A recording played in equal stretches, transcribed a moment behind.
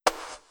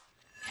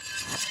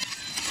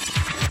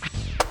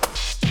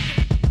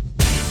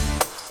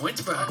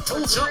Redfern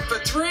pulls up for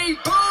three.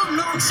 Boom!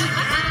 Knocks it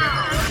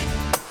down.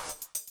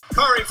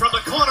 Curry from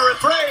the corner at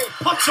three.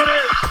 Puts it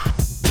in.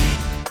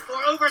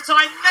 For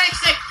overtime,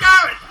 makes it.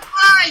 Garrett,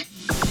 right.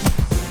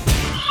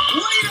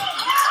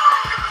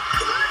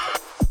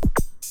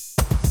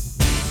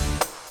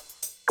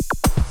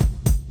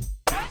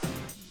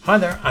 Hi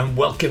there and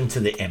welcome to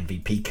the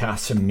MVP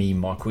cast from me,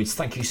 Mark Woods.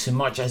 Thank you so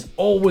much as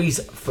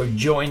always for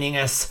joining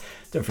us.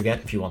 Don't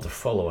forget, if you want to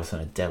follow us on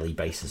a daily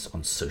basis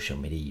on social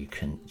media, you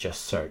can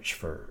just search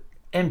for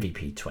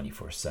MVP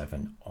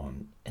 24/7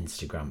 on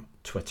Instagram,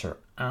 Twitter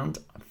and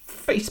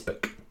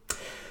Facebook.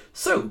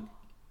 So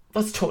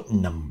let's talk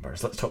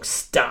numbers, let's talk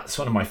stats.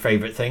 One of my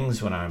favourite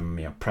things when I'm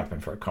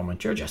prepping for a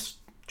comment, you're just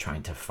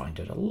trying to find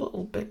out a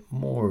little bit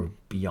more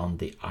beyond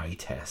the eye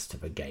test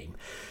of a game.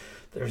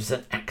 There's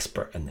an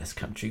expert in this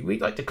country. We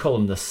like to call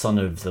him the son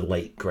of the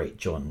late, great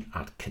John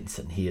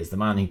Atkinson. He is the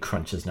man who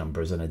crunches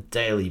numbers on a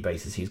daily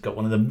basis. He's got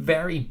one of the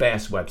very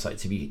best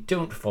websites. If you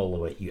don't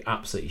follow it, you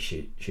absolutely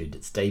should.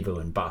 It's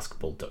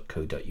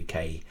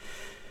daveowenbasketball.co.uk.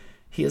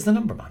 He is the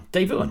number man.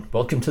 Dave Owen,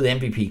 welcome to the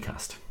MVP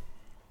cast.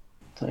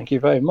 Thank you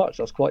very much.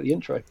 That's quite the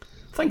intro.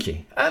 Thank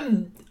you.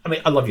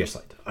 I love your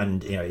site,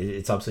 and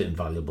it's absolutely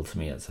invaluable to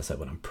me, as I said,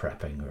 when I'm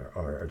prepping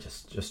or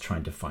just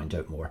trying to find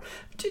out more.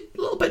 A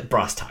little bit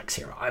brass tacks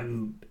here.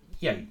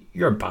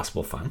 You're a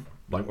basketball fan,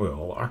 like we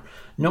all are.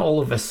 Not all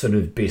of us sort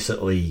of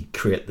basically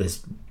create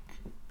this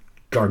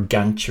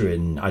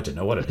gargantuan, I don't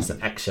know what it is,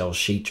 an Excel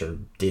sheet or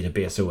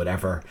database or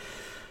whatever,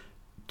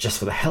 just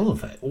for the hell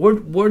of it.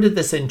 Where did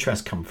this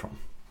interest come from?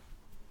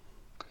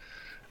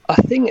 I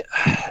think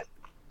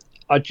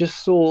I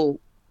just saw.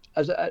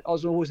 I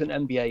was always an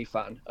NBA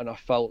fan, and I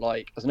felt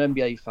like as an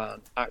NBA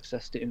fan,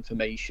 access to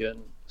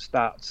information,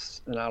 stats,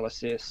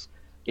 analysis,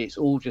 it's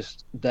all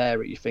just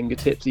there at your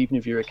fingertips. Even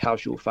if you're a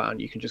casual fan,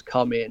 you can just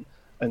come in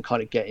and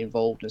kind of get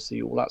involved and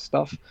see all that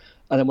stuff.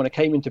 And then when I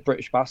came into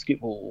British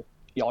basketball,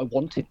 I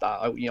wanted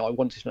that. I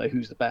wanted to know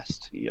who's the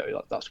best.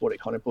 That's what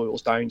it kind of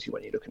boils down to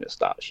when you're looking at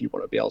stats. You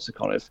want to be able to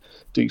kind of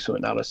do some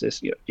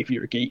analysis. If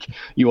you're a geek,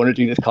 you want to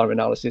do this kind of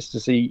analysis to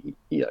see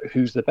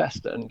who's the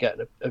best and get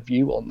a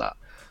view on that.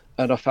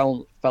 And I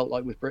felt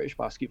like with British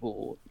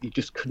basketball, you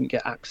just couldn't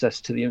get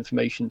access to the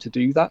information to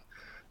do that.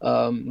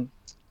 And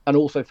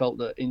also felt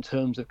that in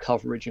terms of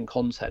coverage and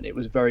content, it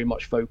was very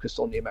much focused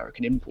on the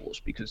American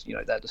imports because,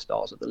 they're the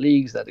stars of the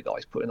leagues. They're the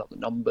guys putting up the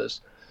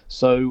numbers.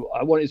 So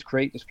I wanted to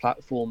create this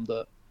platform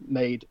that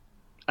made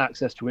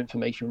access to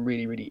information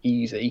really, really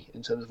easy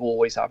in terms of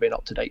always having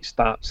up-to-date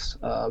stats,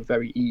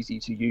 very easy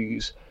to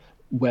use.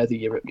 Whether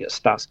you're a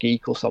stats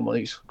geek or someone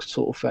who's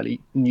sort of fairly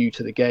new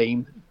to the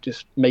game,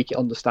 just make it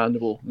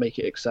understandable, make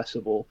it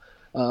accessible,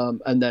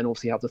 and then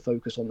obviously have the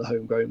focus on the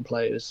homegrown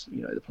players,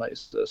 the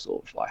players that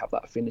sort of I have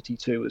that affinity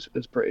to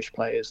as British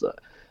players that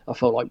I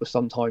felt like were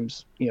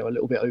sometimes, a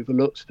little bit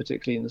overlooked,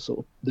 particularly in the sort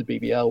of the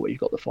BBL where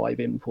you've got the 5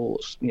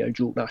 imports,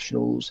 dual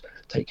nationals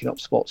taking up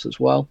spots as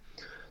well.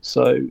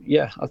 So,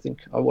 yeah, I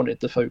think I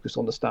wanted to focus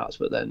on the stats,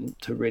 but then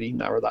to really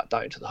narrow that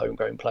down to the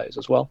homegrown players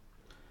as well.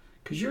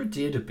 Because your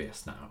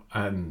database now,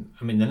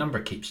 the number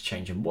keeps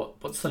changing.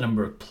 What's the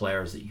number of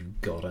players that you've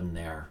got in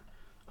there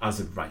as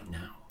of right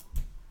now?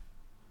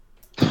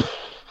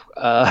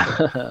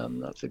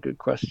 That's a good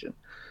question.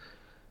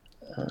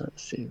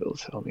 Let's see if it'll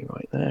tell me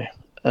right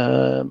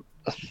now.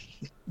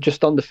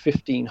 Just under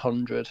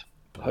 1,500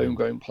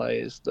 homegrown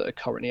players that are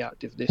currently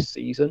active this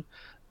season.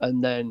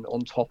 And then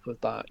on top of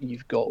that,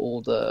 you've got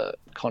all the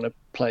kind of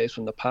players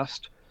from the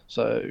past.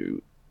 So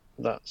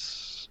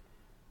that's...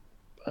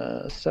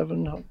 it's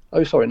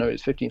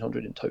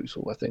 1,500 in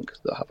total, I think,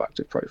 that have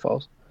active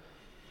profiles.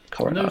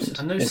 And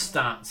those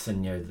stats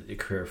and the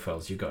career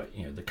files, you've got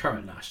the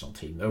current national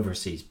team, the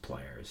overseas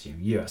players,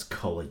 US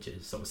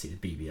colleges, obviously the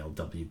BBL,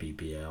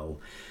 WBBL,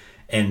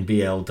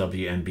 NBL,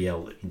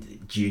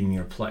 WNBL,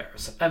 junior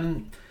players.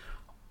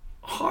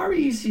 How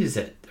easy is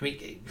it?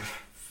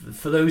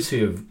 For those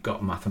who have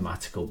got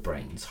mathematical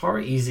brains, how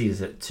easy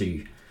is it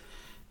to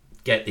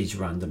get these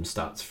random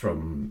stats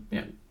from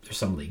there's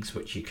some leagues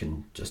which you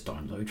can just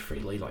download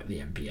freely, like the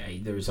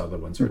NBA. There's other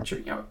ones which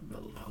are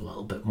a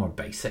little bit more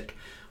basic.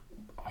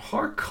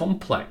 How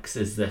complex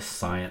is this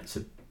science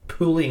of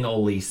pulling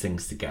all these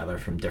things together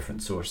from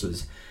different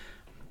sources,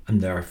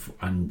 and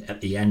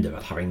at the end of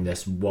it having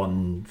this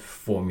one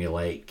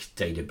formulaic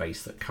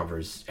database that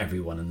covers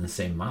everyone in the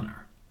same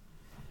manner?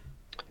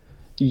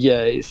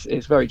 Yeah,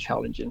 it's very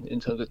challenging in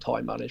terms of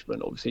time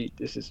management. Obviously,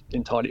 this is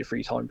entirely a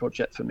free time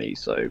project for me,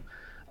 so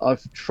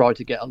I've tried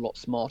to get a lot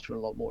smarter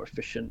and a lot more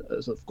efficient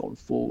as I've gone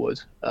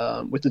forward.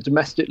 With the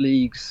domestic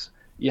leagues,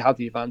 you have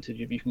the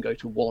advantage of you can go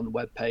to one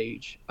web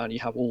page and you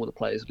have all the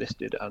players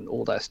listed and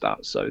all their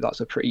stats. So that's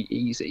a pretty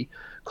easy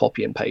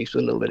copy and paste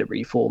with a little bit of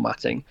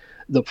reformatting.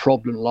 The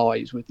problem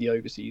lies with the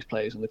overseas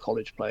players and the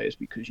college players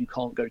because you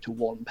can't go to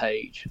one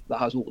page that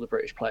has all the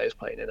British players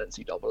playing in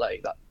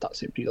NCAA. That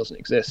simply doesn't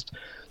exist.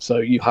 So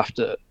you have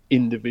to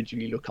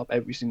individually look up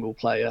every single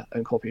player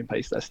and copy and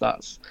paste their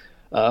stats.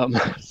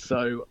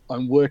 So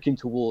I'm working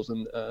towards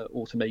an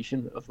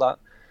automation of that.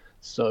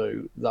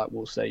 So that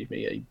will save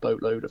me a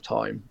boatload of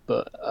time.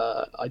 But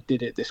I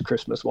did it this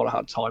Christmas while I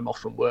had time off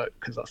from work,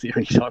 because that's the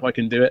only time I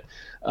can do it,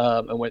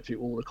 and went through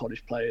all the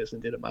college players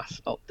and did a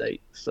mass update.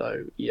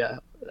 So yeah,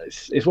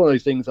 it's one of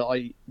those things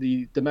that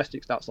the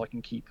domestic stats I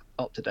can keep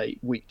up to date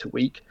week to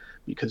week,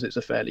 because it's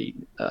a fairly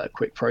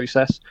quick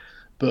process.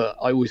 But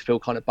I always feel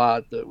kind of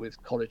bad that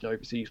with college and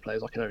overseas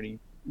players, I can only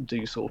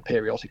do sort of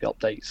periodic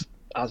updates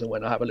as and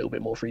when I have a little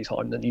bit more free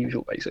time than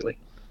usual, basically.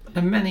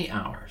 And many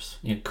hours,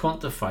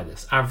 quantify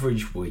this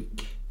average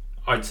week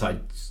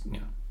outside,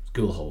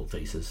 school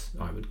holidays, as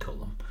I would call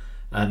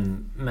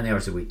them. Many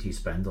hours a week do you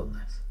spend on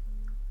this?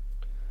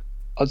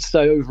 I'd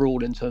say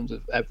overall, in terms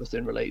of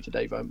everything related to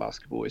Devon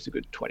basketball, it's a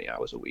good 20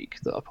 hours a week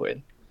that I put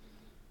in,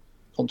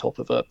 on top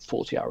of a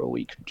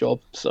 40-hour-a-week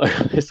job. So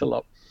it's a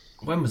lot.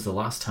 When was the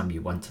last time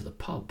you went to the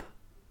pub?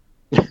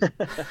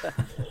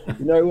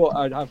 You know what,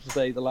 I'd have to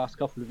say the last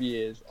couple of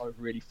years I've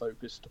really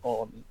focused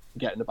on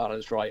getting the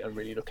balance right and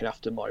really looking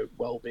after my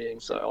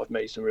well-being, so I've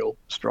made some real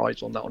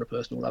strides on that on a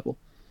personal level.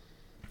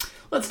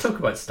 Let's talk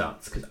about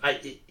stats,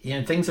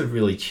 because things have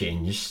really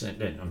changed.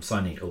 I'm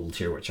sounding old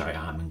here, which I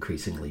am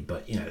increasingly,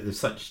 but there's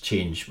such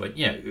change. But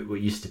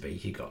what used to be,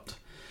 you got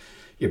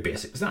your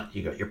basic stat,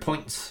 you got your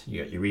points,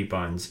 you got your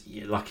rebounds,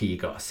 you're lucky you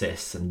got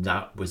assists, and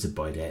that was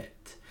about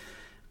it.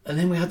 And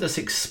then we had this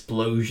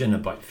explosion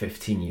about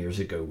 15 years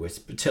ago,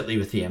 particularly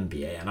with the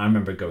NBA. And I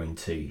remember going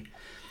to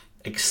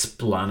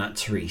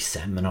explanatory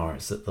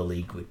seminars that the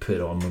league would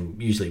put on,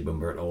 usually when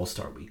we're at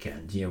All-Star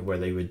Weekend, where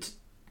they would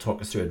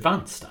talk us through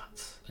advanced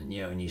stats. And,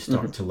 and you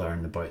start to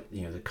learn about,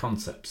 the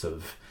concepts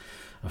of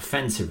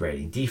offensive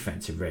rating,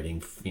 defensive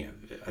rating,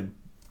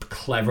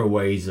 clever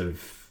ways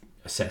of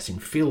assessing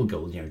field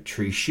goal,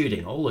 true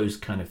shooting, all those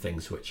kind of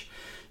things which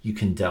you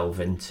can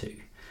delve into.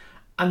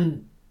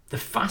 And the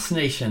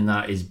fascination in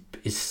that is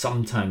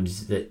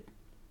sometimes that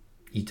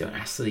you don't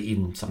actually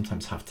even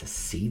sometimes have to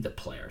see the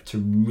player to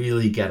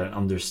really get an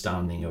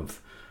understanding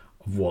of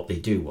what they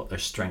do, what their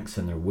strengths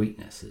and their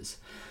weaknesses.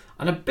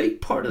 And a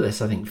big part of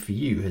this, I think, for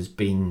you has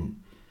been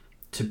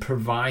to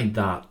provide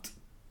that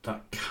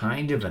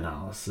kind of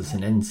analysis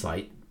and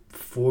insight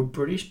for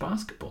British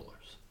basketballers.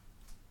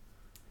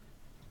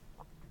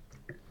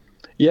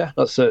 Yeah,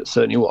 that's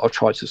certainly what I've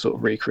tried to sort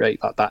of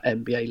recreate, that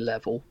NBA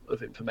level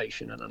of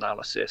information and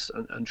analysis,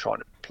 and trying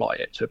to apply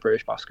it to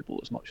British basketball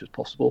as much as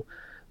possible.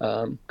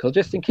 Because I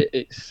just think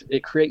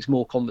it creates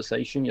more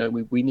conversation.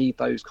 We need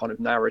those kind of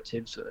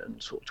narratives and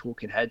sort of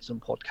talking heads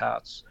and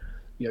podcasts,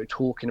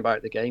 talking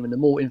about the game. And the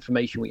more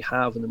information we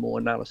have and the more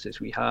analysis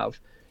we have,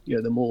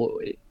 the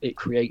more it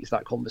creates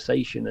that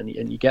conversation,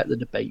 and you get the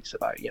debates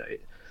about,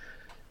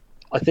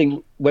 I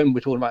think when we're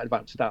talking about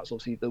advanced stats,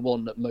 obviously the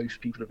one that most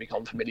people have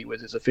become familiar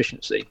with is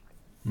efficiency,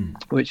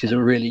 which is a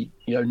really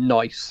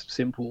nice,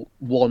 simple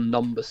one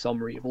number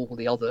summary of all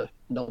the other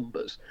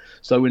numbers.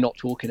 So we're not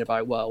talking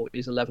about, well,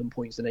 is 11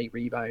 points and 8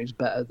 rebounds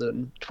better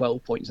than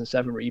 12 points and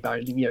 7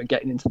 rebounds? And,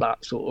 getting into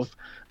that sort of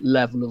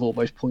level of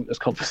almost pointless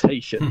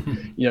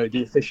conversation.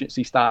 The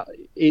efficiency stat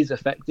is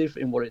effective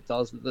in what it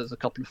does. There's a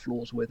couple of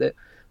flaws with it,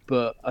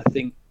 but I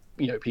think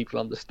people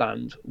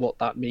understand what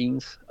that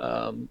means,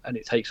 and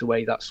it takes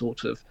away that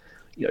sort of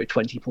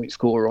 20-point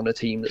scorer on a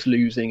team that's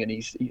losing, and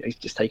he's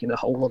just taking a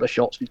whole lot of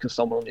shots because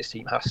someone on his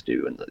team has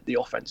to, and the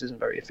offense isn't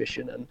very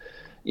efficient. And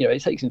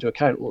it takes into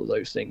account all of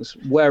those things.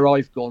 Where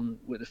I've gone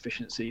with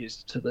efficiency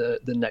is to the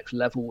next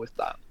level with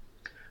that,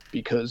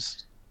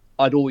 because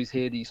I'd always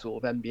hear these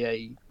sort of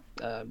NBA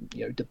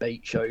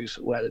debate shows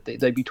where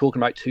they'd be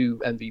talking about two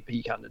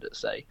MVP candidates,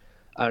 say,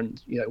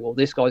 and well,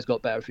 this guy's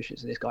got better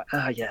efficiency than this guy.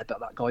 But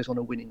that guy's on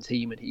a winning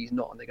team and he's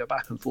not, and they go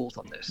back and forth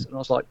on this. And I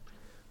was like,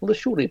 well, there's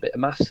surely a bit of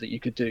maths that you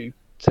could do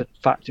to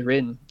factor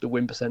in the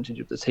win percentage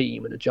of the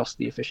team and adjust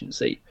the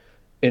efficiency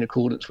in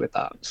accordance with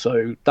that.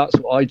 So that's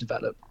what I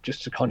developed,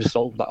 just to kind of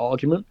solve that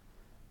argument,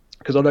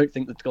 because I don't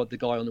think that the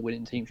guy on the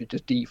winning team should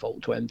just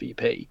default to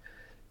MVP.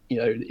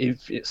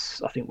 If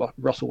it's, I think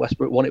Russell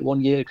Westbrook won it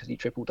one year because he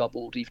triple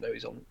doubled even though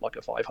he's on like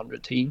a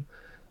 500 team.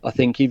 I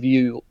think if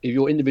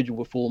your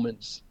individual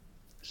performance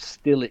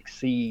still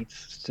exceeds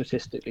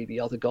statistically the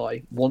other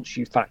guy, once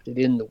you factored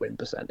in the win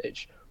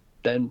percentage,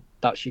 then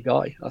that's your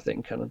guy, I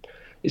think. And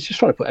it's just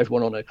trying to put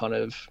everyone on a kind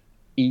of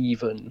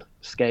even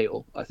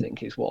scale, I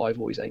think, is what I've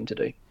always aimed to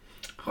do.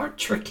 How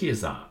tricky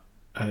is that?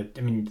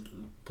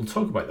 We'll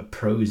talk about the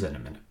pros in a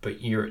minute,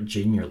 but you're at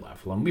junior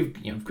level, and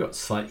we've got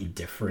slightly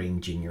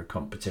differing junior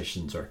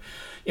competitions, or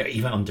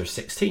even under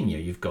 16.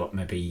 You've got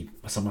maybe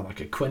someone like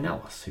a Quinn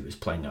Ellis who was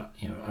playing at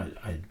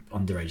an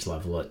underage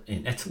level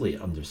in Italy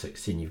at under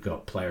 16. You've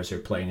got players who are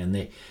playing in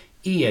the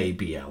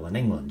EABL in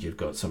England. You've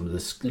got some of the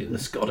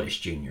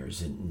Scottish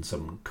juniors in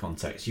some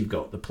contexts. You've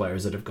got the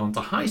players that have gone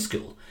to high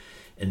school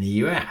in the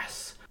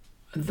US.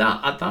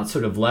 That at that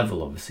sort of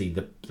level, obviously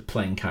the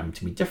playing time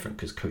can be different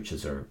because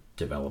coaches are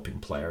developing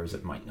players.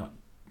 It might not,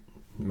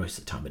 most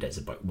of the time it is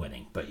about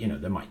winning, but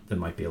there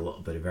might be a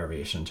little bit of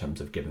variation in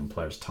terms of giving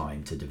players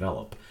time to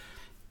develop.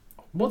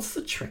 What's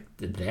the trick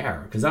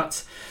there? Because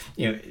that's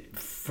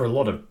for a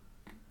lot of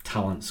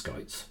talent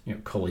scouts,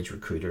 college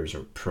recruiters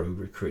or pro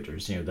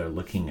recruiters, they're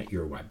looking at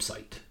your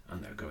website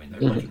and they're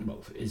looking,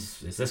 well, is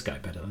this guy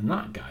better than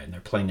that guy? And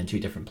they're playing in two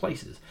different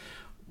places.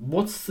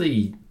 What's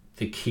the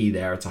key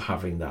there to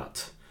having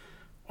that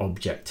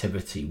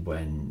objectivity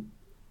when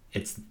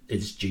it's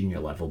junior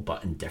level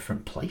but in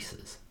different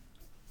places?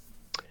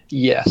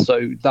 Yeah,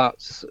 so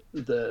that's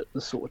the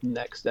sort of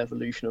next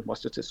evolution of my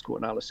statistical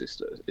analysis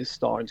that is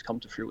starting to come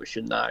to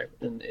fruition now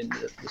in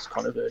this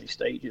kind of early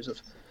stages of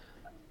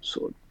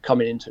sort of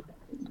coming into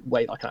a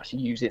way I can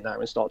actually use it now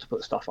and start to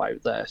put stuff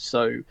out there.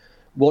 So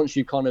once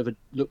you kind of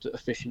looked at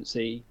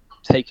efficiency,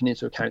 taking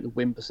into account the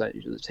win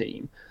percentage of the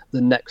team,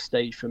 the next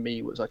stage for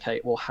me was,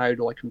 okay, well, how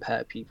do I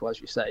compare people, as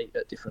you say,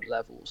 at different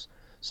levels?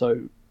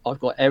 So I've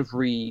got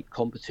every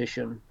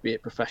competition, be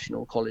it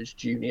professional, college,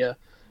 junior,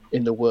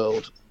 in the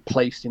world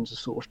placed into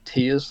sort of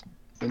tiers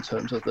in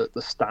terms of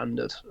the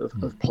standard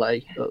of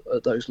play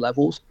at those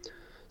levels.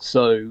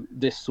 So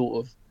this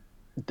sort of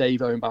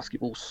Dave Owen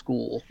basketball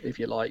score, if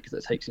you like,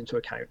 that takes into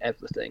account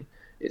everything.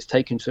 It's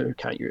taken into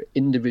account your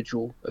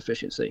individual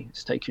efficiency.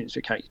 It's taken into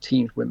account your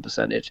team's win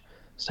percentage.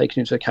 It's taken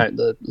into account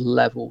the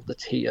level, the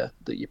tier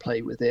that you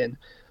play within.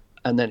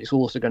 And then it's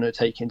also going to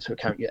take into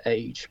account your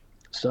age.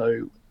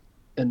 So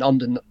an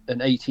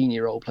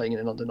 18-year-old playing in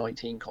an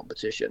under-19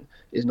 competition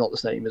is not the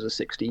same as a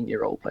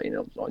 16-year-old playing in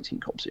an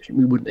under-19 competition.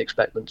 We wouldn't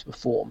expect them to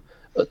perform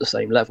at the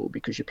same level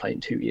because you're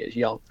playing 2 years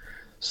young.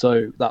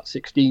 So that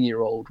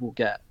 16-year-old will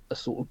get a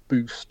sort of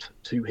boost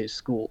to his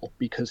score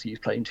because he's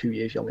playing 2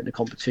 years young in the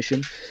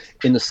competition,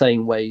 in the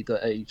same way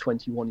that a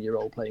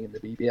 21-year-old playing in the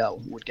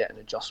BBL would get an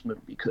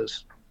adjustment,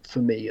 because for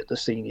me at the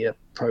senior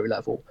pro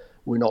level,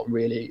 we're not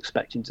really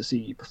expecting to see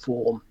you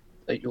perform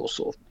at your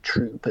sort of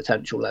true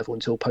potential level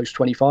until post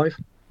 25.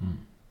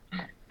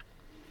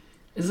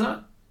 Is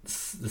that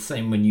the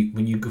same when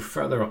you go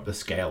further up the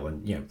scale,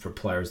 and for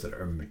players that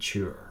are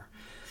mature?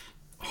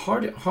 How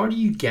do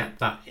you get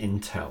that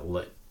intel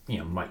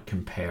that might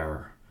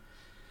compare,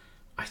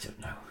 I don't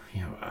know,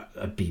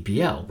 a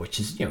BBL, which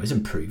is is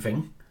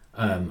improving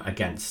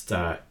against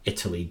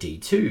Italy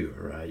D2,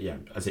 or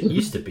as it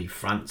used to be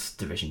France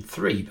Division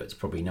 3, but it's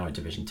probably now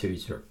Division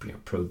 2s or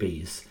Pro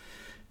Bs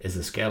is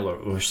the scale,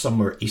 or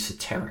somewhere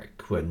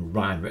esoteric when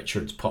Ryan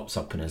Richards pops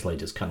up in his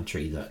latest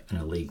country that in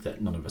a league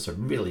that none of us are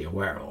really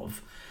aware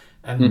of.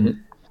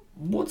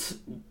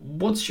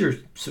 What's your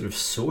sort of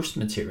source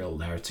material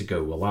there to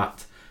go, well,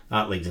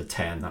 that league's a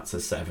 10, that's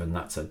a 7,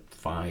 that's a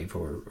 5,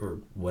 or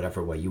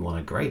whatever way you want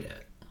to grade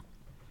it?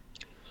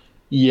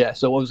 Yeah,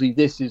 so obviously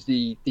this is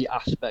the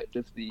aspect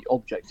of the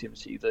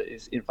objectivity that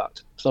is in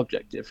fact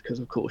subjective, because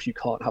of course you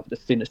can't have a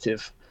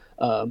definitive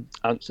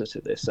answer to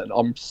this, and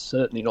I'm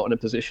certainly not in a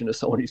position as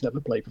someone who's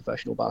never played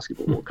professional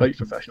basketball or coached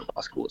professional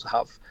basketball to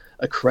have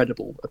a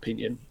credible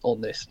opinion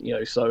on this.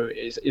 So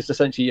it's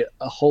essentially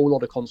a whole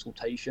lot of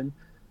consultation,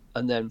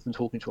 and then from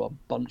talking to a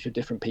bunch of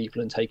different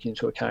people and taking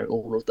into account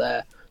all of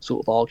their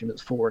sort of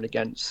arguments for and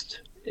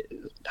against,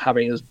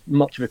 having as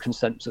much of a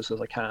consensus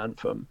as I can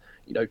from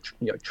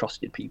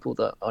trusted people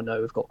that I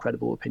know have got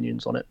credible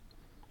opinions on it.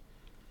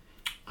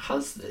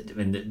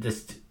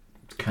 This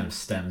kind of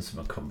stems from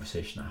a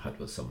conversation I had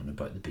with someone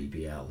about the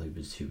BBL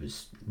who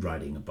was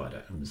writing about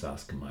it and was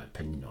asking my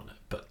opinion on it.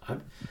 But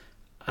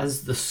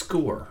as the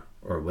score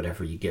or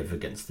whatever you give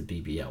against the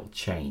BBL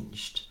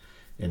changed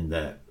in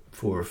the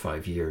 4 or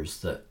 5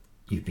 years that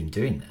you've been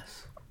doing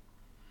this?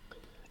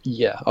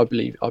 Yeah, I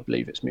believe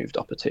it's moved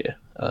up a tier.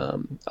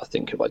 I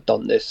think if I'd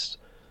done this,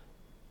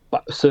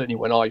 but certainly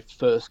when I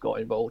first got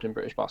involved in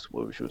British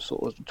basketball, which was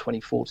sort of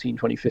 2014,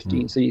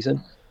 2015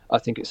 season, I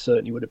think it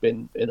certainly would have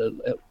been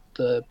in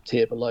the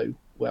tier below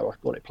where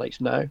I've got it placed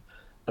now.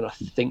 And I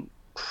think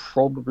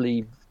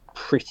probably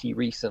pretty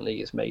recently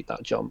has made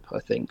that jump. I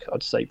think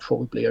I'd say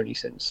probably only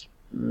since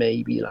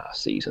maybe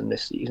last season.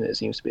 This season it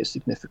seems to be a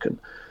significant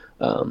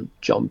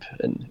jump.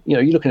 And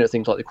you're looking at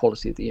things like the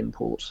quality of the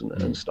imports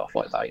and stuff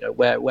like that.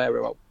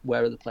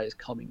 Where are the players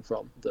coming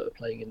from that are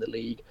playing in the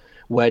league?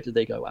 Where do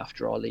they go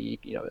after our league?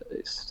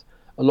 It's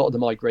a lot of the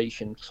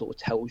migration sort of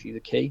tells you the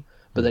key,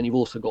 but then you've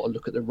also got to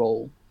look at the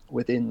role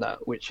within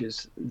that, which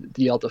is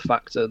the other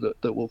factor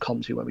that we'll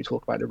come to when we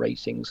talk about the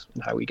ratings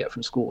and how we get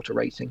from score to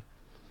rating.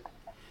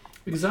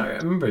 Because I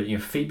remember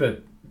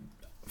FIBA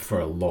for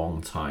a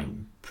long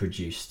time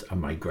produced a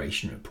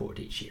migration report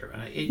each year,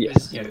 and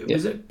it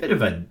was a bit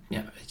of a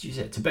as you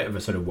said, it's a bit of a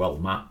sort of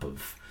world map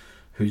of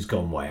who's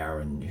gone where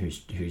and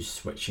who's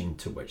switching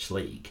to which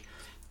league.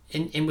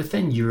 In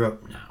within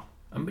Europe now,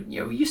 it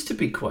used to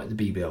be quite,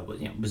 the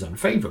BBL was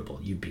unfavourable.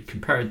 You'd be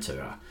compared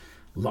to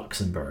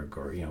Luxembourg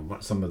or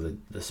some of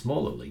the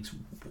smaller leagues.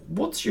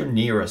 What's your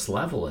nearest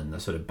level in the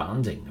sort of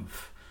banding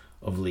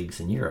of leagues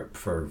in Europe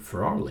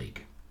for our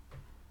league?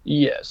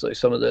 Yeah, so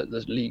some of the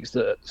leagues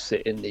that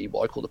sit in the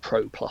what I call the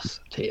Pro Plus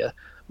tier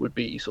would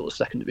be sort of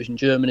second division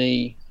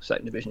Germany,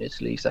 second division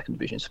Italy, second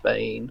division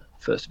Spain,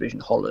 first division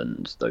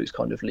Holland. Those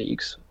kind of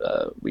leagues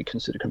we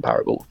consider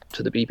comparable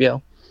to the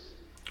BBL.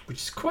 Which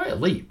is quite a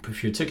leap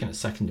if you're taking a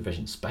second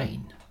division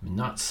Spain. I mean,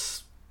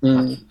 that's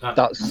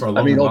for a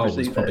long while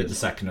was probably the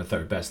second or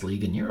third best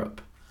league in Europe.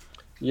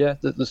 Yeah,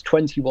 there's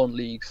 21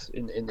 leagues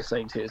in the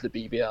same tier as the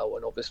BBL,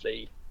 and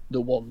obviously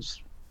the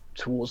ones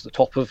towards the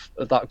top of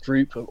that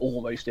group are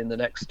almost in the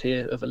next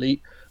tier of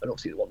elite, and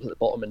obviously the ones at the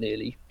bottom are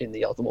nearly in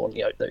the other one.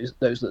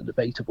 Those are the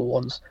debatable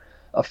ones.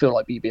 I feel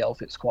like BBL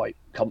fits quite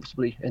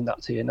comfortably in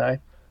that tier now.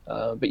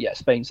 But yeah,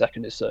 Spain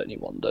second is certainly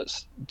one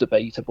that's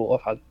debatable.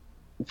 I've had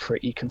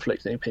pretty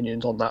conflicting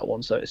opinions on that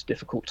one, so it's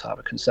difficult to have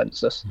a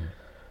consensus.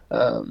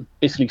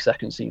 Italy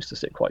second seems to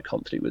sit quite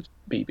comfortably with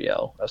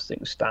BBL as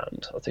things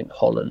stand. I think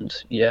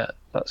Holland, that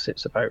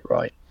sits about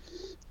right.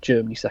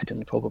 Germany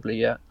second, probably,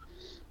 yeah.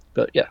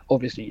 But yeah,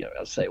 obviously, as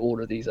I say,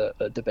 all of these are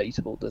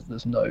debatable.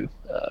 There's no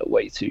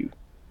way to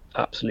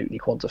absolutely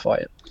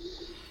quantify it.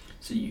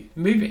 So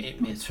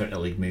it's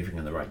certainly moving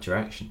in the right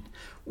direction.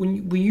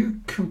 When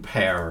you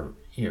compare,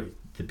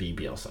 the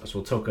BBL size,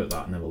 we'll talk about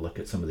that and then we'll look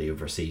at some of the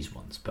overseas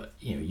ones. But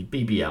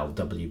BBL,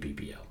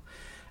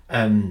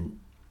 WBBL,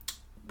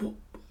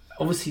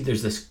 obviously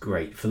there's this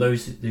great, for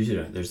those who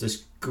don't, there's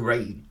this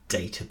great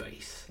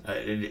database.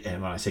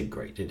 And when I say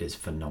great, it is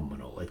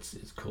phenomenal.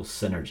 It's called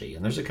Synergy,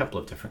 and there's a couple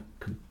of different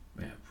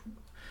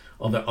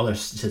other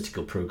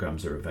statistical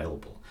programs that are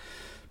available.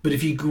 But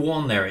if you go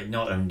on there, it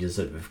not only does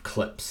it have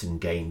clips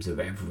and games of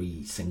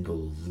every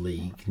single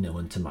league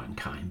known to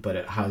mankind, but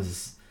it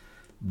has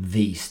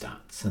the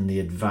stats and the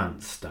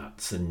advanced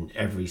stats and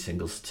every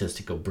single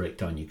statistical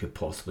breakdown you could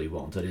possibly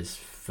want. It is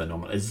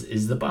phenomenal.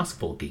 Is the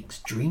basketball geek's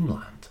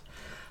dreamland.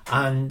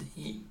 And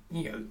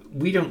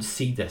we don't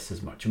see this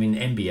as much. I mean,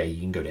 NBA,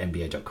 you can go to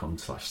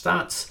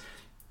nba.com/stats,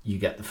 you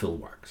get the full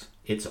works.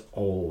 It's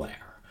all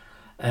there.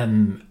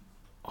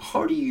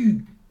 How do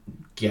you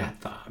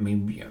get that? I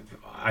mean,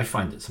 I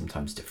find it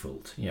sometimes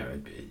difficult.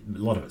 A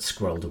lot of it's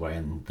squirreled away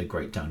in the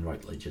great Dan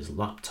Routledge's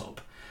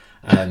laptop.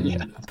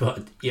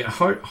 But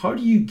how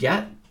do you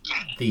get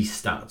these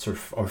stats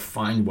or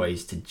find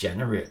ways to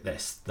generate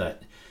this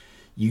that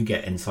you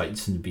get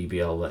insights into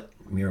BBL that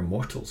mere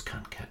mortals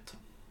can't get?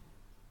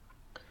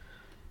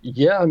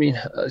 Yeah, I mean,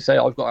 say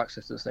I've got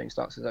access to the same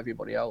stats as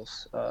everybody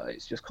else.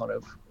 It's just kind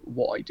of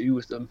what I do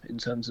with them in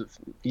terms of,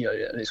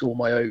 it's all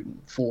my own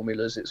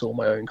formulas, it's all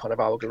my own kind of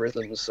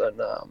algorithms and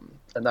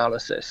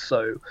analysis.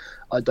 So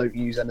I don't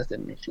use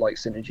anything like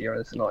Synergy or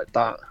anything like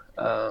that.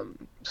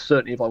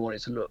 Certainly if I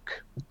wanted to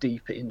look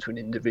deeper into an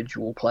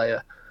individual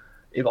player,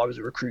 if I was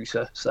a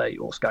recruiter, say,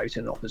 or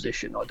scouting an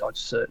opposition, I'd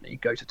certainly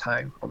go to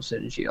town on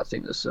Synergy. I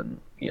think there's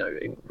some,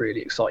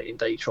 really exciting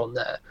data on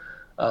there.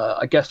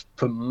 I guess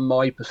from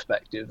my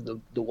perspective,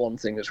 the one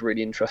thing that's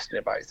really interesting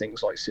about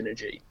things like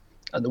Synergy,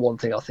 and the one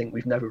thing I think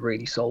we've never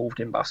really solved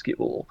in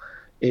basketball,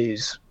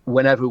 is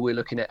whenever we're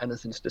looking at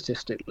anything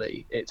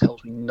statistically, it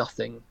tells me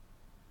nothing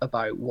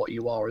about what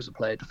you are as a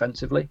player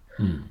defensively.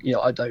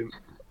 I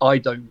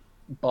don't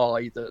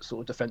buy that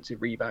sort of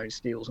defensive rebounds,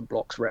 steals and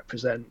blocks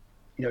represent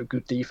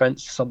good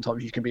defense.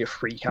 Sometimes you can be a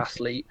freak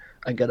athlete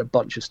and get a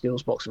bunch of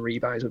steals, blocks and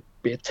rebounds and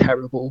be a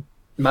terrible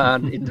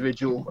man,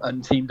 individual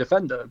and team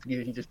defender.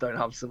 You just don't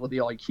have some of the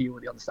IQ or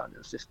the understanding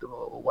of the system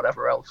or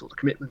whatever else, or the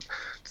commitment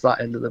to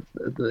that end of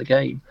the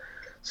game.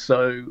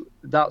 So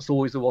that's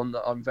always the one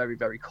that I'm very,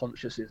 very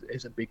conscious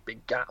is a big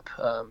gap,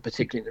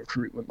 particularly in the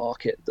recruitment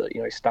market, that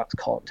stats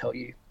can't tell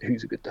you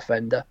who's a good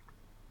defender.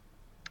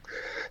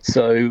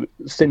 So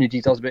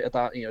Synergy does a bit of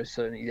that.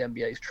 Certainly the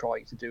NBA's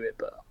trying to do it,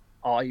 but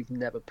I've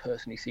never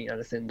personally seen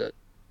anything that,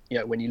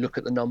 when you look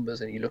at the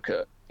numbers and you look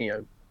at,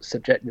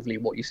 subjectively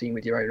what you've seen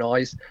with your own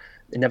eyes,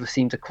 they never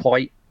seem to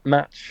quite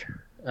match.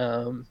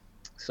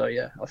 So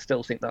yeah, I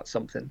still think that's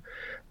something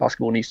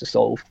basketball needs to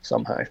solve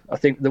somehow. I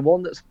think the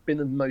one that's been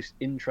the most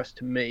interest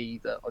to me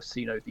that I've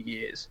seen over the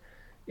years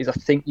is I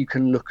think you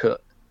can look at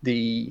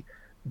the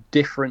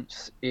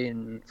difference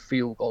in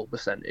field goal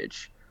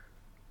percentage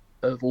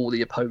of all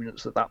the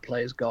opponents that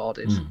player's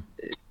guarded.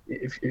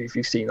 If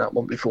you've seen that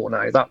one before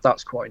now,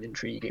 that's quite an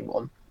intriguing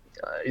one.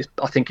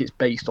 I think it's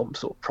based on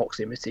sort of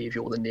proximity. If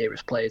you're the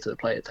nearest player to the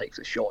player takes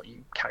a shot,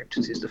 you count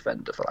as his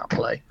defender for that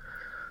play.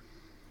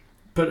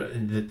 But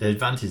the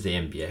advantage the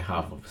NBA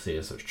have obviously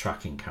is sort of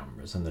tracking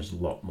cameras, and there's a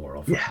lot more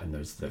of it. And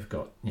they've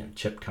got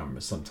chip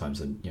cameras sometimes,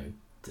 and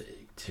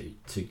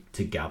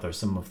to gather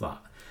some of that.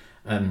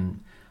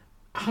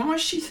 How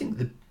much do you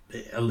think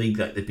a league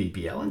like the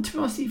BBL, and to be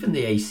honest, even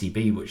the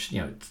ACB, which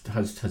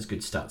has good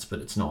stats,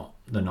 but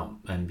they're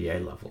not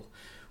NBA level,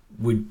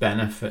 would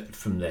benefit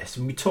from this?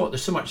 And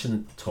there's so much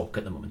in talk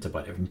at the moment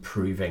about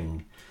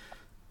improving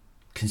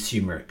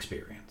consumer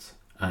experience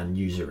and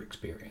user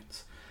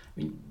experience.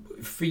 I mean,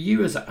 for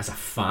you as a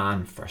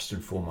fan, first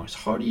and foremost,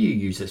 how do you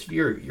use this? If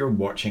you're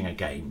watching a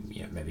game,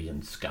 maybe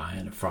on Sky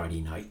on a Friday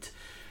night,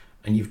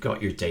 and you've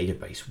got your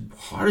database,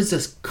 how does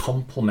this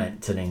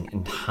complement and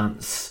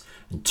enhance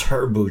and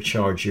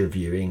turbocharge your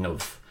viewing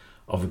of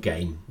a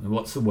game? And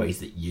what's the ways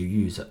that you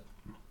use it?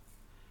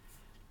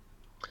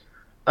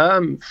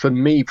 For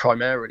me,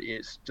 primarily,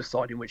 it's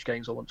deciding which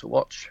games I want to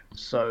watch.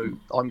 So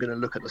I'm going to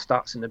look at the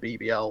stats in the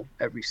BBL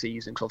every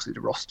season, because obviously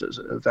the rosters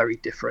are very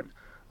different.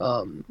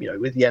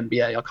 With the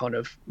NBA, I kind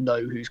of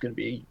know who's going to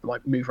be,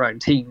 might move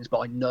around teams, but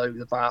I know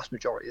the vast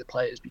majority of the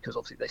players because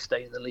obviously they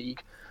stay in the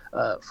league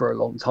for a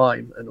long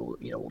time, and all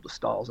the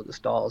stars are the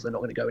stars. They're not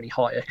going to go any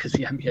higher because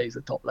the NBA is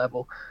the top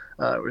level.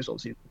 Whereas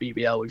obviously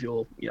BBL, with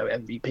your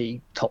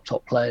MVP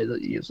top player,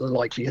 that is the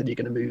likelihood you're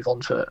going to move on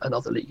to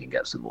another league and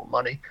get some more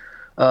money.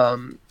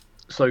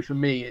 So for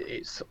me,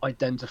 it's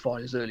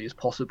identifying as early as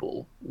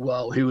possible,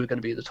 well, who are going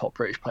to be the top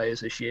British players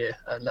this year,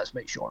 and let's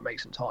make sure I make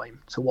some time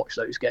to watch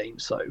those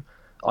games so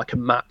I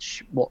can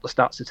match what the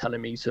stats are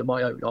telling me to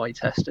my own eye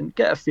test and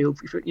get a feel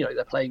for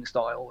their playing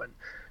style and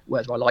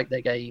whether I like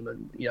their game,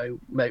 and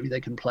maybe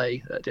they can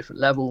play at a different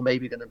level,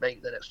 maybe going to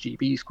make the next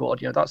GB squad.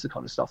 That's the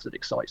kind of stuff that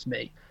excites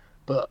me.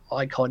 But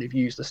I kind of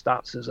use the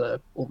stats as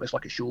almost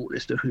like a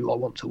shortlist of who I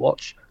want to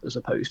watch, as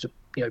opposed to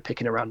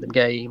picking a random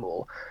game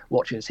or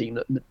watching a team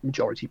that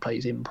majority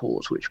plays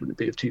imports, which wouldn't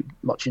be of too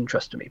much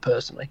interest to me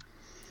personally.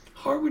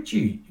 How would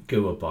you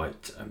go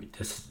about? I mean,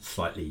 this is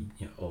slightly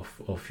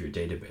off your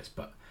database,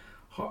 but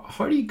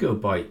how do you go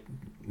about,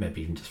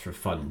 maybe even just for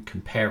fun,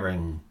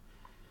 comparing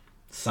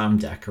Sam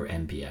Dekker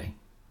NBA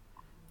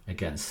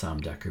against Sam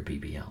Dekker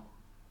BBL?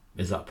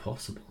 Is that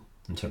possible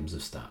in terms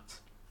of stats?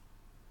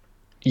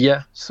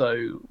 Yeah,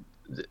 so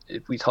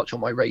if we touch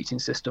on my rating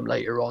system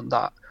later on,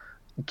 that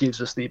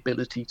gives us the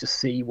ability to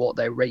see what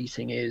their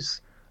rating is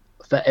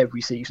for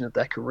every season of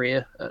their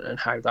career and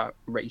how that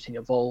rating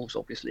evolves.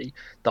 Obviously,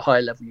 the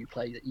higher level you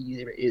play, the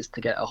easier it is to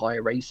get a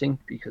higher rating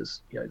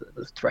because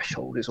the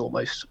threshold is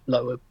almost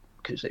lower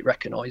because it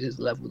recognises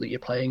the level that you're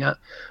playing at.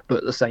 But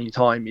at the same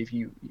time, if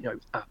you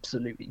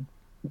absolutely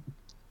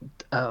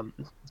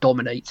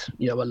dominate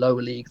a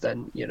lower league,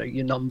 then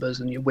your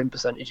numbers and your win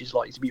percentage is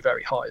likely to be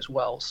very high as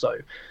well. So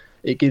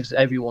it gives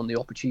everyone the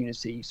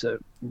opportunity to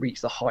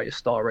reach the highest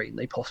star rating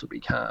they possibly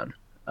can,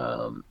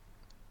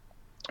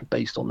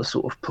 based on the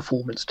sort of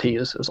performance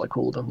tiers, as I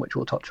call them, which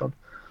we'll touch on.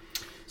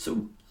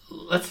 So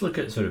let's look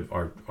at sort of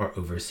our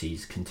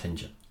overseas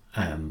contingent,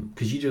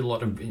 because you do a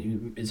lot of,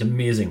 it's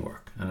amazing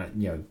work,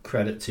 and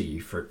credit to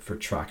you for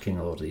tracking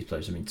a lot of these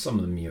players. I mean, some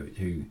of them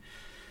who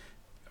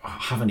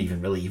haven't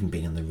even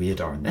been on the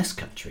radar in this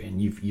country,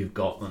 and you've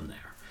got them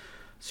there.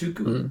 So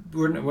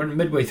we're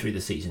midway through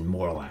the season,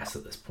 more or less,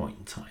 at this point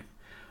in time.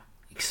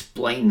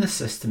 Explain the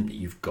system that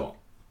you've got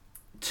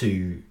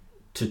to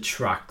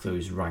track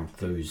those, rank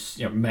those,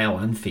 male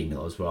and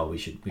female as well. We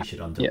should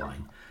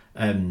underline,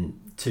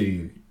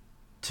 to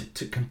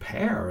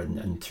compare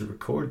and to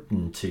record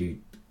and to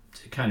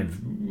kind of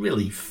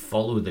really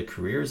follow the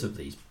careers of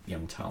these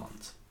young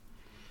talents.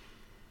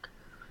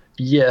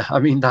 Yeah, I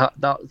mean, that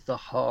was the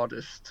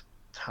hardest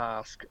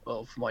task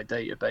of my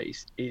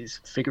database, is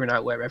figuring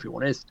out where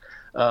everyone is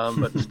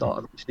at the start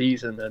of the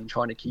season and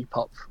trying to keep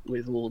up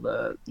with all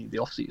the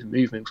off-season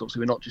movements.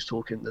 Obviously, we're not just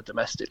talking the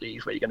domestic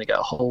leagues where you're going to get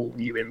a whole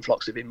new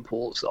influx of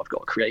imports that I've got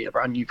to create a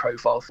brand new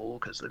profile for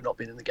because they've not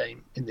been in the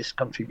game in this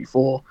country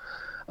before.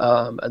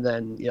 And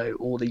then,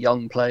 all the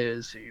young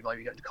players who might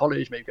be going to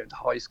college, maybe going to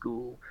high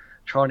school.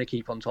 Trying to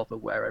keep on top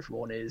of where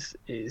everyone is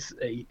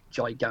a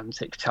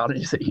gigantic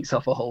challenge that eats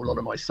up a whole lot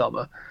of my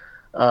summer.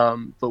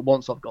 But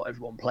once I've got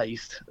everyone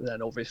placed,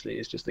 then obviously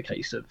it's just a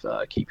case of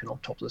keeping on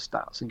top of the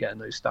stats and getting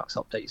those stats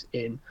updates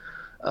in.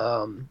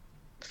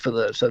 So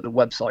the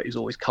website is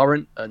always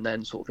current, and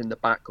then sort of in the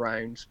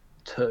background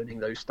turning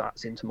those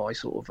stats into my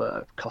sort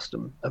of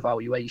custom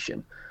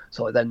evaluation.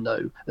 So I then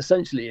know,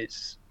 essentially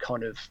it's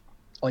kind of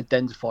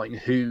identifying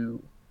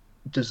who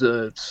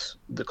deserves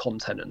the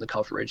content and the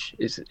coverage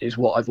is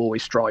what I've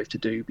always strived to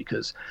do,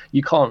 because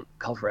you can't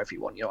cover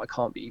everyone. I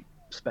can't be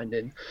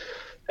spending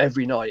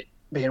every night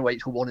being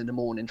awake till 1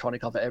 a.m. trying to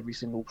cover every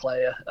single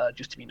player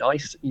just to be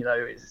nice.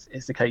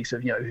 It's the case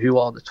of who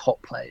are the top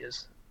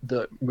players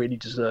that really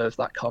deserve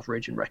that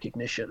coverage and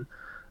recognition.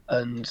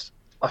 And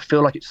I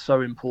feel like it's so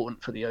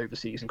important for the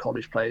overseas and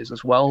college players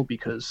as well,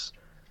 because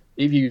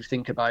if you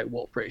think about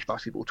what British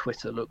basketball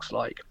Twitter looks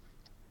like,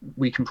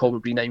 we can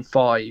probably name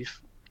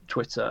 5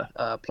 Twitter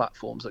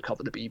platforms that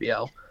cover the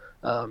BBL,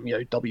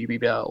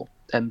 WBBL,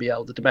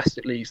 NBL, the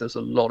domestic leagues. There's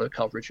a lot of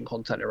coverage and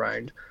content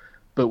around.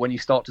 But when you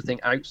start to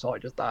think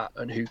outside of that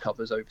and who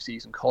covers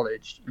overseas and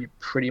college, you're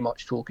pretty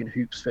much talking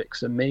Hoops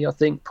Fix and me. I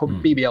think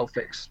probably BBL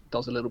Fix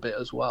does a little bit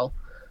as well,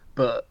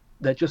 but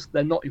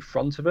they're not in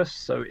front of us,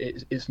 so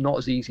it's not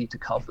as easy to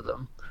cover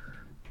them.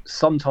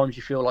 Sometimes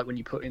you feel like when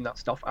you put in that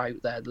stuff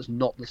out there, there's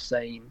not the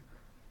same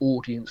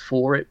audience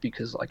for it,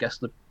 because I guess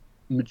the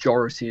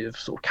majority of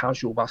sort of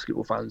casual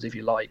basketball fans, if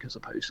you like, as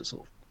opposed to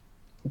sort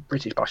of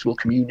British basketball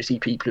community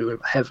people who are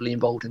heavily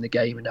involved in the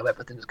game and know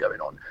everything that's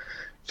going on.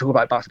 Talk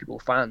about basketball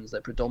fans,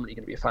 they're predominantly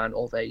going to be a fan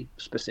of a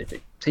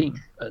specific team,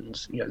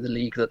 and the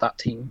league that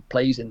team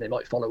plays in, they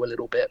might follow a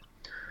little bit.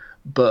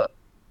 But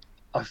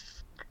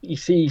you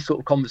see sort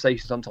of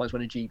conversations sometimes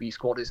when a GB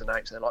squad is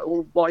announced, and they're like,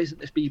 well, why isn't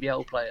this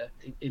BBL player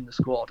in the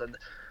squad? And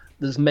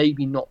there's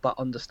maybe not that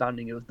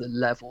understanding of the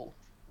level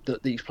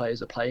that these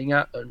players are playing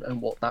at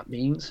and what that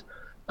means.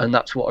 And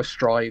that's what I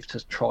strive to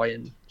try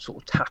and sort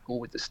of tackle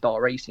with the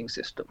star rating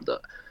system.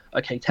 That,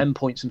 okay, 10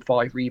 points and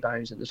 5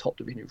 rebounds in the top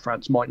division in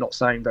France might not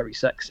sound very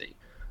sexy,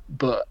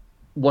 but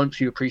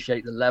once you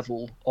appreciate the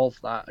level of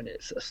that, and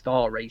it's a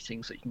star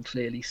rating, so you can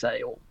clearly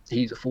say, oh,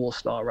 he's a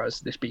 4-star,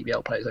 whereas this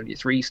BBL player is only a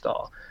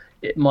 3-star,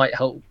 it might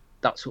help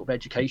that sort of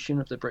education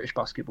of the British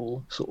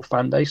basketball sort of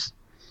fan base.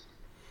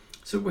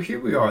 So here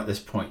we are at this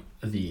point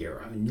of the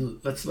year. I mean,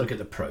 let's look at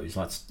the pros.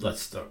 Let's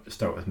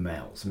start with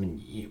males. I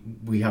mean,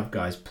 we have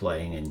guys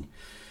playing in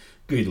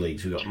good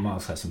leagues. We've got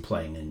Miles Hesson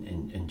playing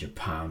in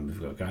Japan.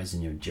 We've got guys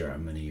in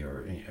Germany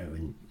or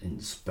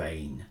in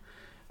Spain.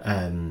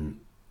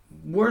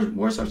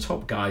 Where's our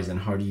top guys,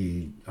 and how do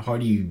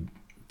you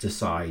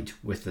decide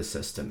with the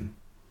system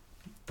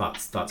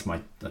that's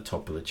the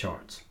top of the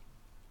charts?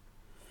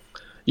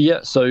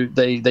 Yeah, so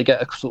they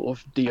get a sort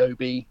of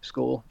DOB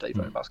score, Dave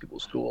Owen Basketball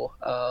score,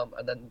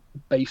 and then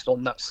based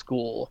on that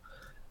score,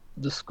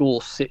 the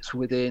score sits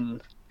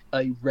within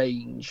a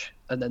range,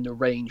 and then the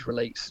range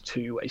relates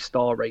to a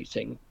star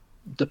rating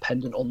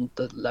dependent on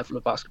the level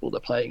of basketball they're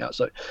playing at.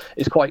 So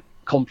it's quite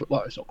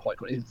well, it's not quite,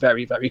 it's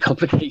very, very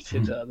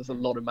complicated. There's a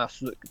lot of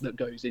maths that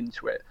goes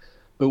into it,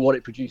 but what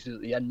it produces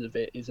at the end of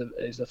it is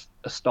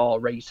a star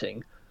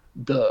rating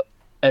that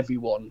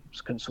everyone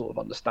can sort of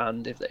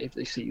understand if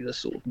they see the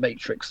sort of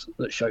matrix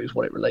that shows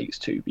what it relates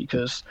to.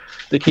 Because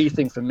the key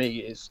thing for me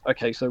is,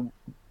 okay, so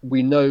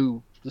we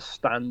know the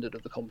standard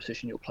of the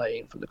competition you're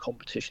playing from the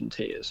competition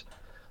tiers,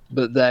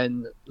 but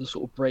then the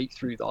sort of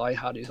breakthrough that I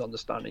had is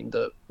understanding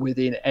that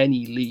within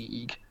any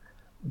league,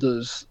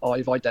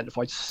 I've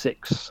identified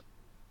 6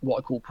 what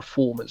I call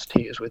performance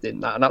tiers within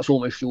that, and that's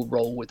almost your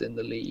role within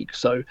the league.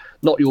 So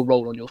not your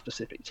role on your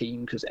specific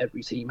team, because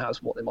every team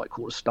has what they might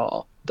call a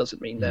star. Doesn't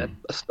mean they're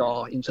a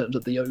star in terms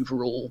of the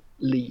overall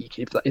league,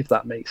 if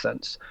that makes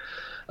sense.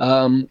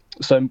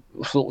 So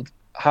sort of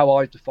how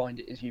I've defined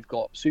it is, you've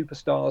got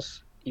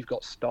superstars, you've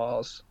got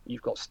stars,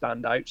 you've got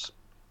standouts,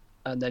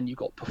 and then you've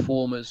got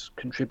performers,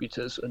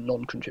 contributors, and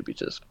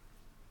non-contributors.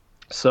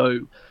 So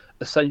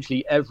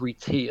essentially every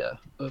tier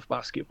of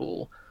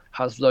basketball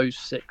has those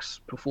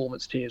 6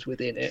 performance tiers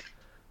within it,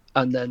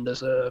 and then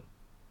there's a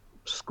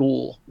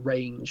score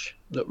range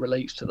that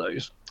relates to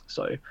those.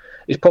 So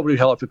it's probably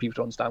hard for people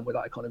to understand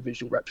without a kind of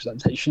visual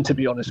representation, to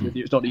be honest with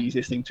you. It's not the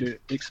easiest thing to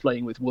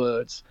explain with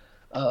words,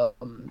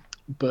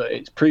 but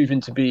it's proven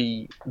to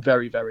be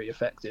very, very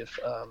effective.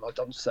 I've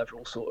done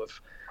several sort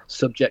of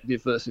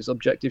subjective versus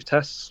objective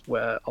tests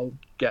where I'll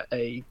get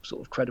a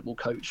sort of credible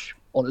coach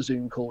on a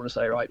Zoom call and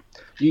say, right,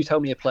 you tell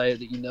me a player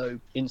that you know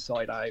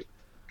inside out.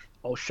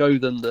 I'll show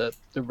them the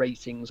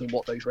ratings and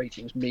what those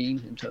ratings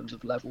mean in terms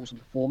of levels and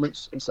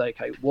performance, and say,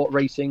 okay, what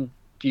rating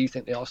do you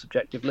think they are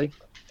subjectively?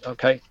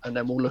 Okay, and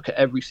then we'll look at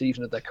every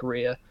season of their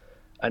career,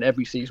 and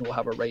every season will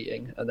have a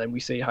rating, and then we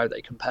see how they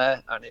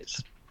compare, and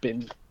it's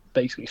been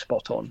basically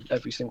spot on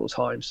every single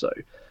time. So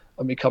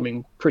I'm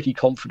becoming pretty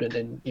confident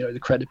in the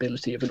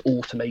credibility of an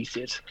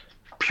automated,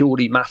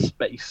 purely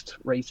maths-based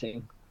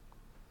rating.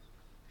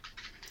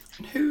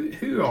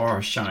 Who are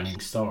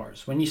shining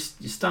stars? When you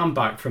stand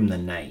back from the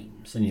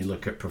names and you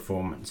look at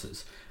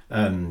performances,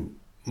 when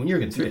you're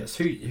going through this,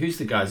 who's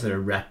the guys that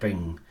are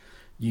repping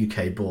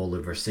UK ball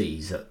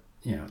overseas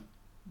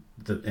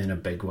in a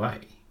big way?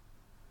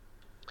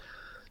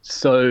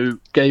 So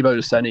Gabe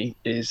Olaseni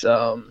is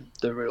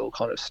the real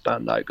kind of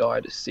standout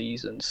guy this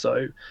season.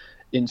 So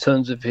in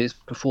terms of his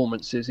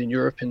performances in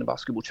Europe in the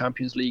Basketball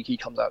Champions League, he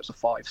comes out as a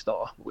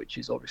 5-star, which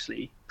is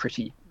obviously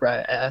pretty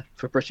rare air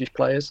for British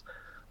players.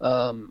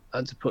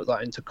 And to put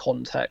that into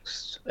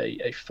context,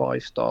 a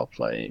 5-star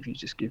player, if you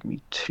just give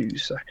me 2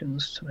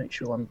 seconds to make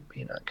sure I'm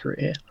being accurate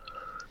here.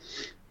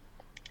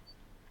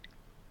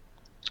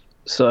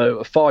 So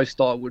a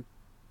 5-star would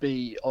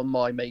be, on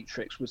my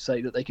matrix, would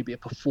say that they could be a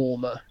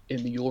performer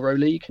in the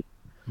EuroLeague,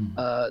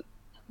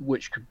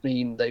 which could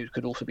mean they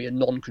could also be a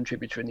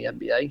non-contributor in the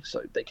NBA.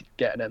 So they could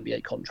get an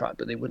NBA contract,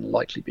 but they wouldn't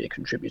likely be a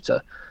contributor.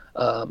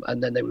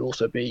 And then they would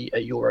also be a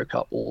Euro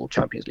Cup or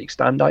Champions League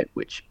standout,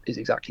 which is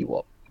exactly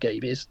what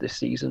Gabe is this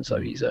season. So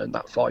he's earned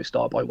that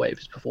 5-star by way of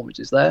his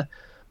performances there.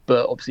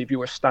 But obviously, if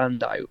you're a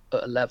standout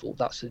at a level,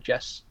 that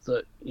suggests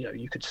that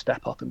you could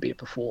step up and be a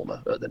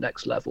performer at the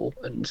next level,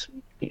 and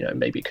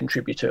maybe a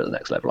contributor at the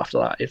next level after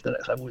that, if the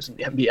next level isn't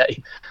the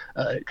NBA,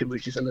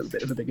 which is a little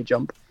bit of a bigger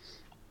jump.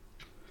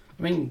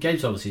 I mean,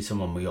 Gabe's obviously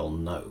someone we all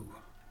know.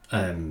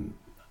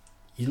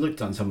 You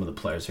looked on some of the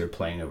players who are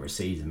playing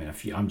overseas. I mean,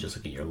 I'm just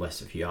looking at your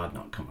list. If you had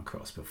not come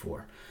across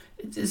before,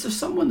 is there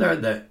someone there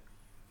that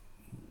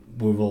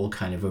we've all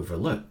kind of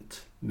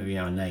overlooked? Maybe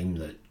a name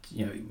that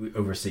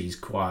overseas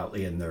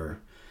quietly, and they're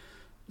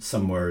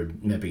somewhere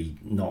maybe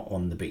not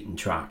on the beaten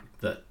track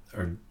that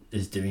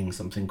is doing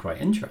something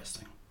quite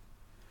interesting.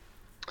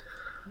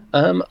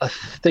 I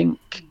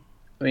think,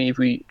 if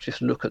we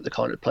just look at the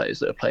kind of players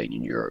that are playing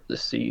in Europe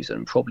this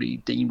season, probably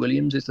Dean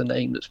Williams is the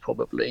name that's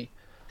probably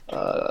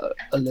a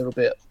little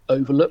bit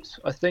overlooked,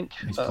 I think.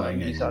 He's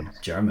playing in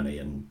Germany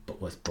and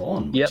with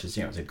Bonn, which is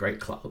it's a great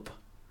club.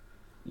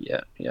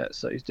 Yeah.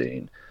 So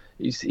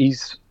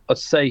he's I'd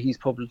say he's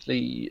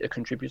probably a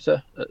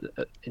contributor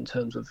in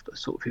terms of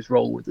sort of his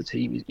role with the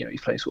team.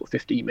 He's playing sort of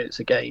 15 minutes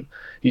a game.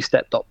 He's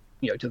stepped up,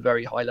 to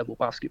very high level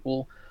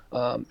basketball.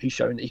 He's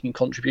shown that he can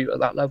contribute at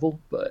that level,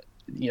 but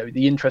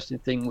the interesting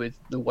thing with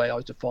the way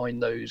I define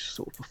those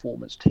sort of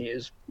performance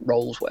tiers,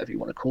 roles, whatever you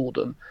want to call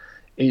them,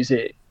 is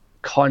it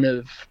kind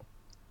of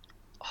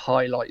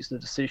highlights the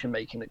decision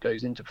making that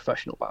goes into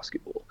professional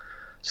basketball.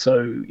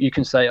 So you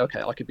can say,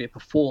 okay, I could be a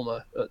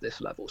performer at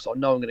this level, so I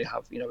know I'm going to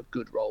have a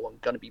good role. I'm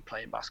going to be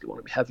playing basketball.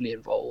 I'm going to be heavily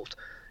involved.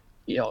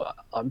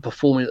 I'm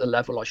performing at the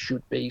level I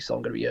should be, so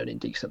I'm going to be earning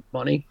decent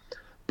money.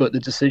 But the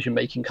decision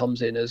making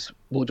comes in as,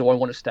 well, do I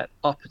want to step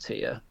up a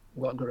tier?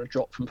 Well, I'm going to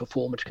drop from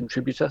performer to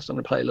contributor, so I'm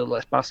going to play a little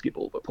less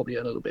basketball, but probably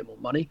earn a little bit more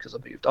money because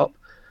I've moved up.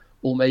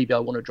 Or maybe I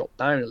want to drop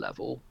down a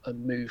level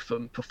and move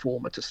from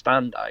performer to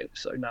standout.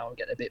 So now I'm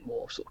getting a bit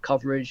more sort of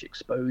coverage,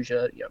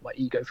 exposure. My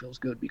ego feels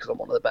good because I'm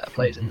one of the better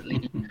players in the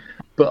league.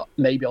 But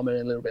maybe I'm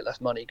earning a little bit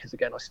less money because,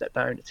 again, I stepped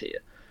down a tier.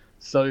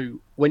 So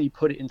when you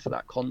put it into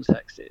that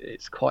context,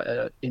 it's quite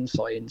an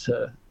insight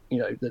into,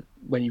 that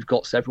when you've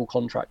got several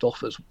contract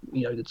offers,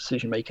 the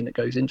decision making that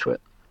goes into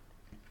it.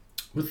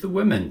 With the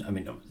women, I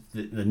mean,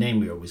 the name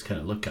we always kind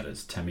of look at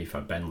is Temi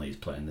Bentley is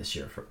playing this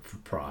year for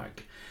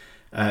Prague.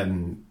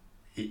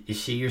 Is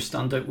she your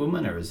standout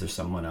woman, or is there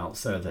someone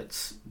else there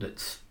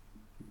that's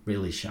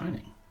really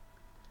shining?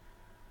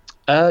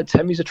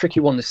 Temi's a tricky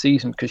one this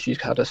season because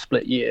she's had a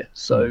split year,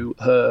 so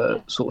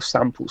her sort of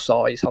sample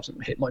size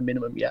hasn't hit my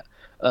minimum yet.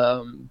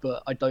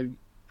 But I don't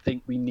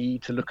think we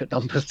need to look at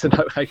numbers to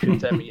know how good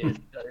Temi is.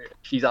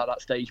 She's at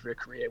that stage of her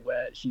career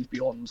where she's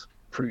beyond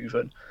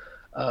proven.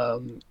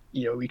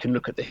 We can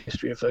look at the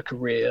history of her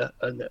career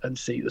and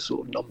see the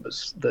sort of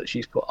numbers that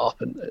she's put up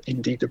and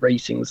indeed the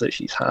ratings that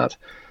she's had.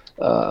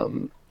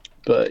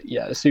 But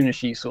yeah, as soon as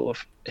she sort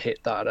of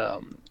hit that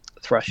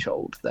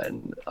threshold,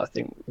 then I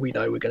think we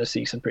know we're going to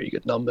see some pretty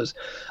good numbers.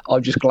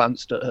 I've just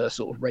glanced at her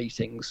sort of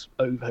ratings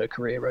over her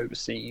career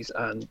overseas,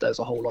 and there's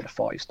a whole lot of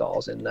 5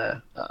 stars in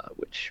there,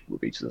 which will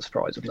be to the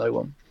surprise of no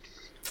one.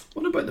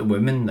 What about the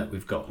women that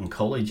we've got in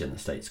college in the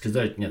States? Because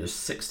there's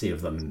 60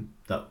 of them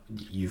that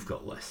you've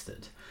got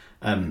listed.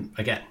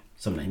 Again,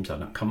 some names I've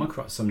not come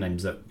across, some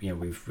names that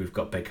we've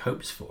got big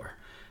hopes for.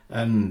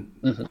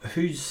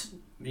 Who's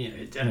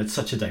and it's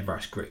such a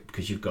diverse group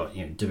because you've got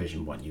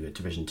Division 1, you've got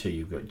Division 2,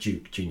 you've got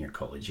Duke Junior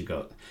College, you've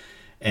got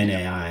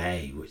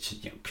NAIA, which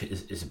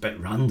is a bit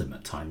random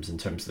at times in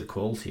terms of the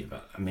quality of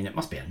it. I mean, it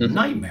must be a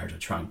nightmare to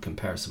try and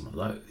compare some of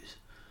those.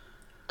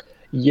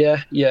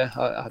 Yeah.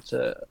 I had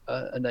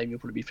a name you'll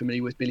probably be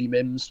familiar with. Billy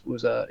Mims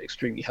was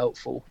extremely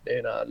helpful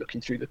in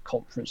looking through the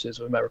conferences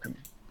of American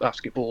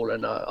basketball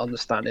and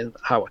understanding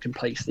how I can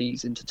place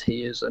these into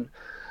tiers. And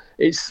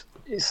it's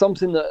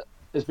something that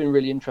has been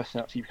really interesting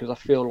actually, because I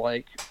feel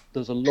like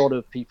there's a lot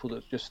of people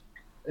that just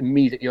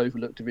immediately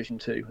overlook Division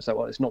 2 and say,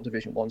 well, it's not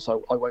Division 1,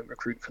 so I won't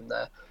recruit from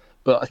there.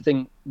 But I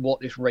think what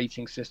this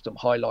rating system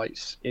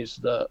highlights is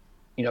that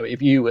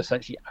if you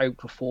essentially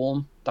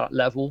outperform that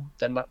level,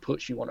 then that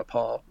puts you on a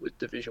par with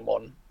Division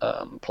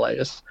 1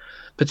 players.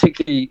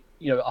 Particularly,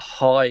 a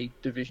high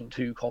Division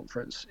 2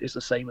 conference is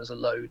the same as a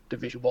low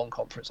Division 1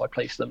 conference. I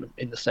place them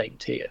in the same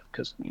tier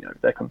because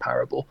they're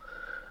comparable.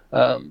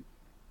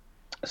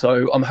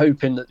 So I'm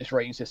hoping that this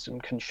rating system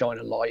can shine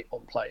a light on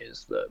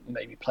players that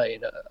maybe play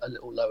in a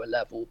little lower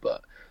level.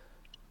 But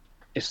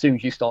as soon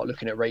as you start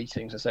looking at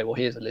ratings and say, well,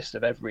 here's a list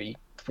of every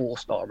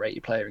 4-star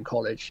rated player in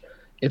college,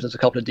 if there's a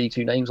couple of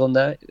D2 names on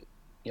there,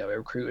 a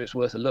recruiter is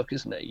worth a look,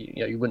 isn't it?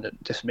 You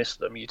wouldn't dismiss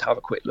them. You'd have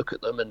a quick look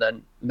at them, and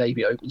then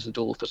maybe it opens the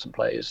door for some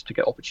players to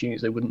get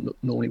opportunities they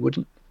normally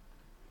wouldn't.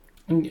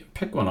 And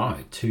pick one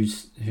out.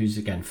 Who's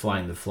again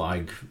flying the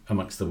flag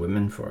amongst the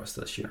women for us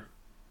this year?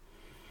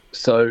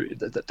 So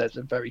there's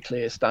a very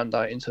clear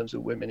standout in terms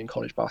of women in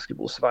college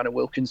basketball. Savannah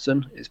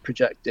Wilkinson is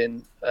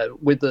projecting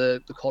with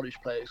the college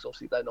players.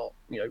 Obviously, they're not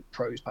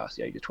pros past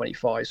the age of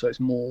 25, so it's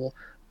more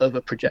of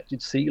a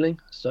projected ceiling.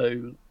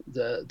 So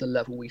the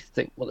level we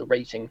think, the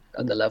rating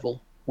and the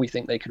level we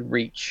think they could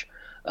reach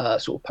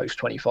sort of post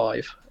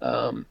 25.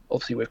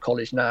 Obviously, with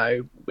college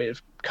now,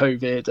 with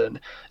COVID and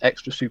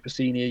extra super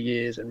senior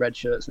years and red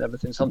shirts and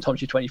everything,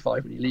 sometimes you're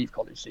 25 when you leave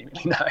college,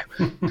 seemingly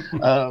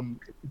now.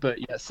 But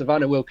yeah,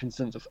 Savannah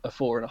Wilkinson's a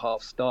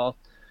 4.5 star.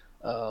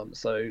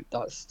 So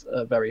that's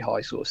a very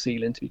high sort of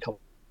ceiling to become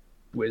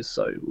with.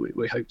 So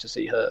we hope to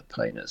see her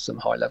playing at some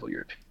high level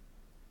Europe.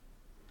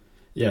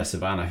 Yeah,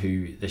 Savannah,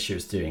 who this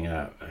year's doing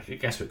I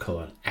guess we'd call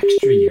it an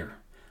extra year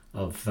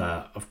of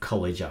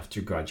college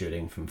after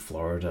graduating from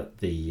Florida at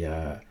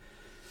the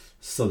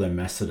Southern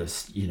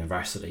Methodist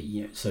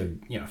University. So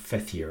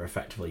 5th year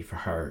effectively for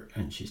her,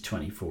 and she's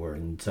 24.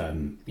 And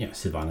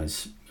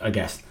Savannah's, I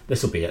guess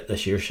this will be it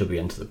this year. She'll be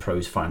into the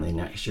pros finally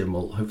next year, and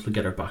we'll hopefully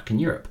get her back in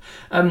Europe.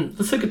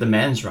 Let's look at the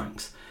men's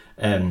ranks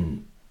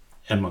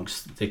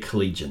amongst the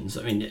collegians.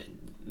 I mean,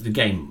 the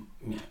game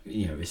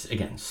is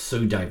again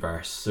so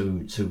diverse,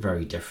 so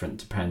very different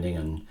depending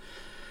on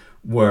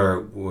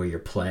where you're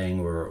playing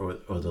or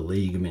the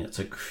league. I mean, it's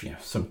like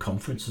some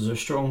conferences are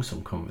strong,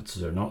 some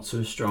conferences are not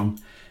so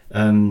strong.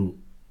 I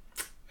mean,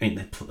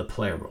 the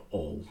player we're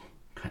all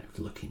kind of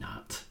looking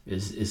at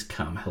is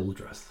Cam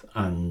Hildreth,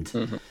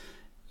 and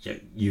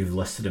you've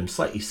listed him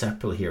slightly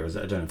separately here. As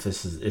I don't know if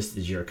this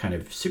is your kind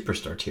of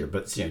superstar tier,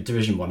 but it's,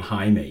 Division 1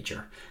 high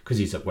major, because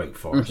he's at Wake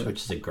Forest,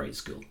 which is a great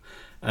school.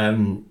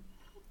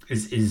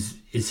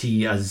 Is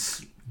he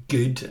as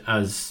good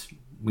as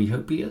we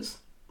hope he is?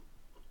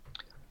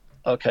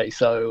 Okay,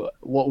 so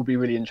what would be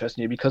really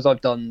interesting here, because I've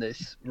done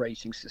this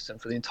rating system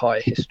for the entire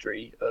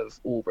history of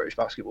all British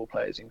basketball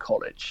players in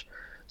college,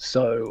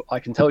 so I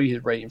can tell you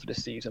his rating for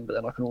this season, but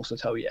then I can also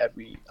tell you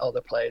every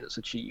other player that's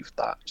achieved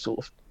that sort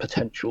of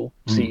potential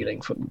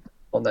ceiling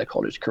on their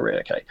college career.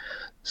 Okay,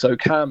 so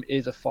Cam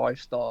is a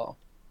 5-star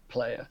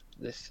player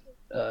this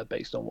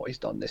based on what he's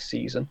done this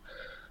season,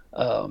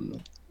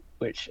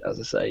 which, as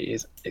I say,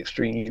 is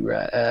extremely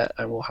rare.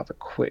 And we'll have a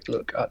quick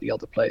look at the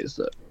other players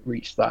that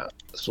reach that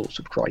sort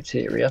of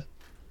criteria.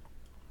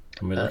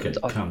 And we look at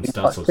Cam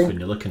stats when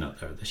you're looking at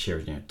there this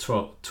year,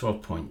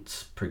 12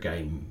 points per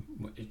game,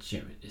 which,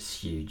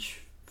 it's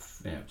huge.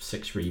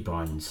 6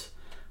 rebounds,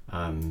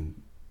 killing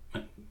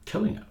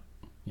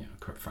it,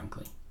 quite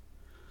frankly.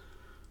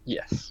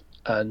 Yes,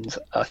 and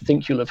I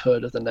think you'll have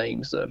heard of the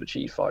names that have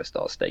achieved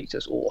 5-star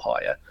status or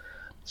higher: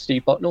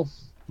 Steve Bucknell,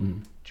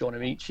 John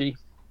Amici,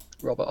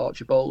 Robert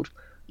Archibald,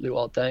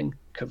 Luol Deng,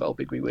 Cavell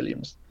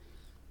Bigby-Williams.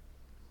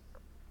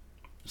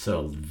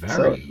 So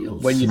very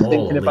when you're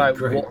thinking about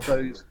group.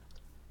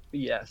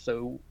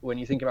 when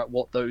you think about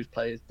what those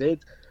players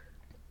did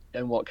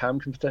and what Cam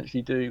can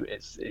potentially do,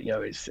 it's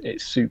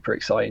super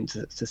exciting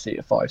to see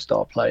a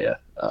 5-star player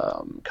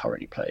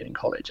currently playing in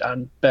college.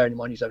 And bearing in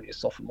mind he's only a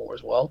sophomore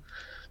as well,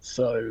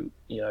 so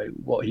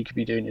what he could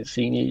be doing in his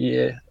senior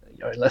year,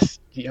 unless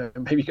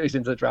maybe goes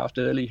into the draft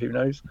early, who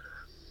knows.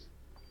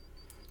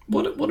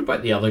 What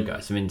about the other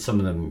guys? I mean, some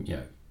of them,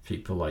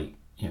 people like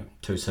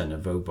Tosin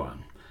Avoban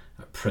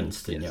at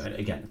Princeton. Yes.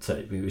 Again,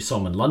 we saw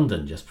him in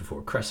London just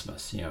before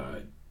Christmas.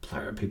 A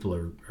player people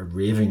are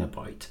raving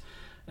about.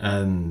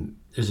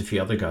 There's a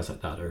few other guys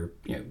like that are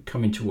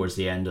coming towards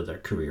the end of their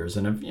careers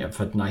and have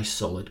had nice,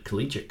 solid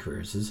collegiate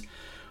careers.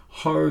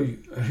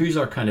 Who's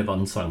our kind of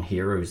unsung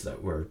heroes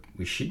that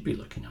we should be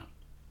looking at?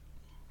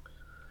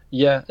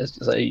 Yeah, as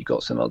I say, you've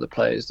got some other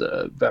players that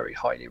are very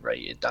highly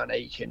rated. Dan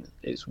Aiken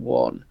is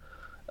one.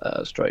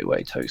 Straight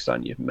away,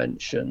 Tosin, you've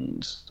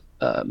mentioned.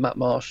 Matt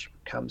Marsh,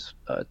 Cam's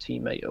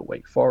teammate at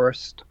Wake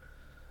Forest.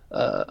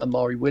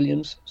 Amari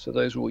Williams. So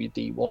those are all your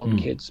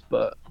D1 kids,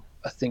 but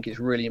I think it's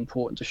really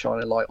important to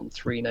shine a light on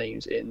 3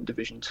 names in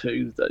Division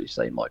 2 that you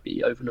say might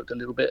be overlooked a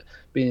little bit.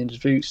 Being in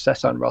Division,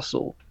 Sesan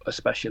Russell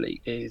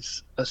especially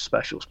is a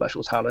special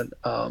talent.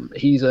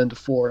 He's earned a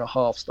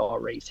 4.5-star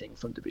rating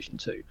from Division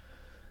 2.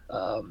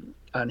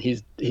 And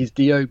his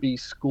DOB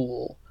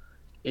score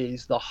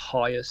is the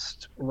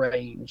highest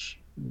range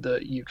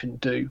that you can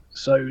do.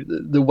 So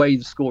the way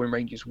the scoring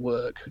ranges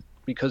work,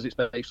 because it's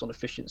based on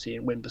efficiency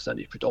and win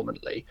percentage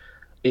predominantly,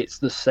 it's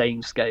the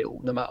same scale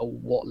no matter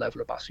what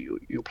level of basketball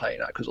you're playing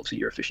at, because obviously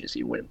your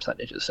efficiency and win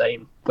percentage are the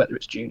same, whether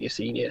it's junior,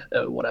 senior,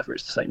 whatever,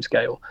 it's the same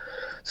scale.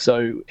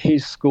 So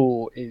his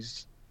score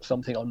is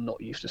something I'm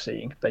not used to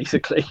seeing,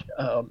 basically.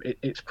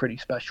 It's pretty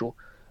special.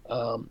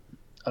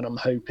 And I'm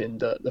hoping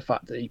that the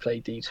fact that he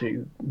played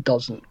D2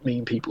 doesn't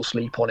mean people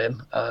sleep on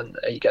him, and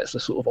he gets the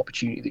sort of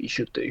opportunity that he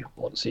should do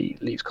once he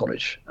leaves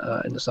college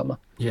in the summer.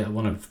 Yeah,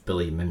 one of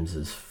Billy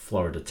Mims's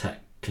Florida Tech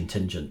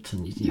contingent,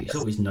 and he's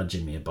always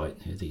nudging me about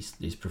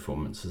these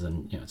performances,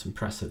 and it's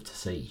impressive to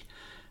see.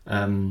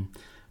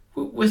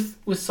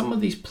 With some of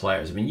these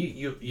players, I mean,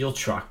 you'll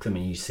track them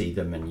and you see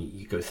them and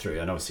you go through,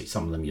 and obviously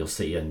some of them you'll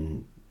see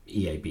in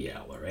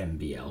EABL or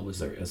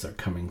MBL as they're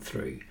coming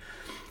through.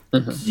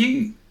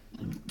 Mm-hmm.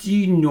 Do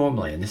you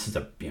normally, and this is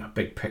a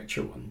big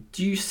picture one,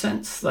 do you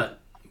sense that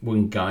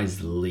when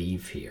guys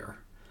leave here,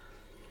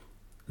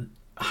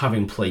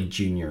 having played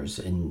juniors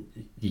in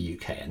the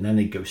UK, and then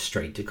they go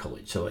straight to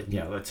college, so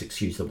let's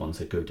excuse the ones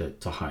that go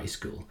to high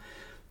school,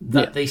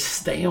 that they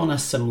stay on a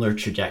similar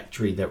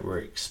trajectory that we're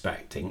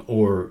expecting,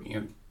 or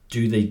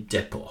do they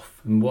dip off?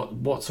 And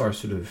what's our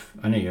sort of,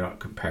 I know you're not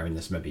comparing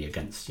this maybe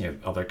against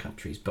other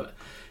countries, but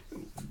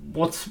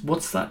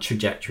what's that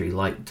trajectory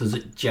like? Does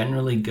it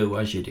generally go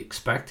as you'd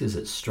expect? Is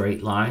it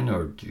straight line,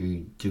 or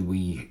do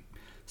we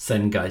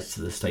send guys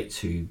to the States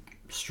who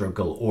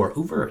struggle or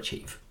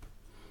overachieve?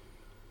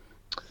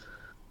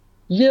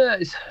 Yeah,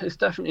 it's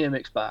definitely a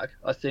mixed bag.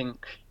 I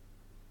think,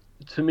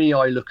 to me,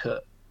 I look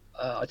at,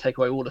 I take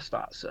away all the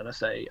stats and I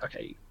say,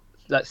 okay,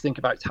 let's think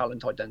about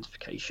talent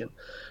identification.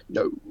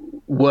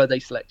 Were they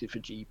selected for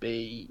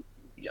GB?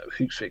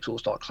 Hoops Fix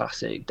All-Star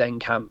Classic,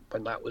 Denkamp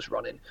when that was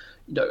running.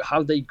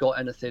 Have they got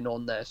anything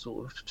on their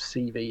sort of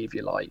CV, if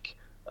you like,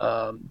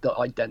 that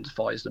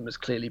identifies them as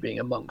clearly being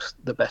amongst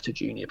the better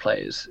junior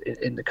players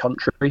in the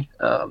country?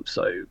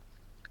 So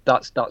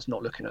that's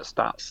not looking at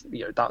stats.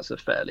 That's a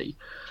fairly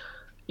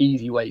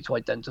easy way to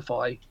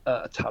identify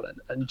talent.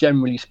 And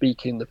generally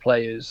speaking, the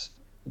players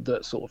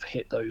that sort of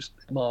hit those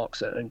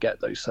marks and get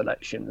those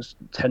selections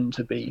tend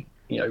to be,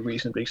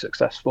 reasonably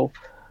successful.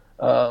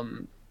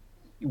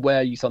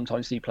 Where you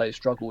sometimes see players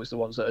struggle is the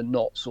ones that are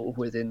not sort of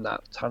within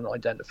that talent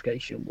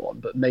identification one,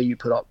 but maybe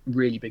put up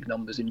really big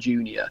numbers in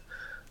junior,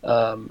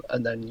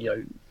 and then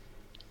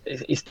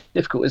it's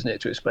difficult, isn't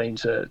it, to explain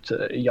to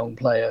a young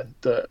player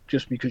that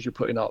just because you're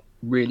putting up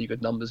really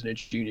good numbers in a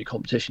junior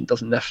competition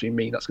doesn't necessarily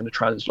mean that's going to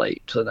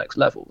translate to the next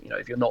level.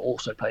 If you're not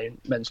also playing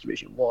men's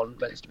Division 1,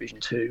 men's Division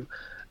 2,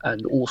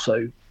 and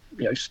also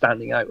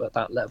standing out at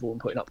that level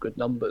and putting up good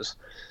numbers,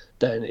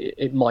 then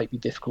it might be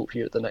difficult for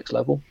you at the next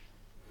level.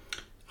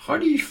 How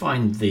do you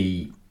find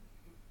the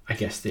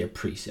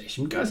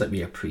appreciation? Guys like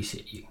me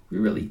appreciate you. We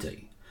really do.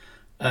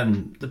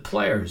 The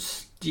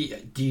players, do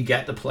you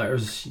get the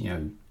players,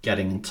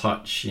 getting in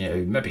touch,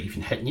 maybe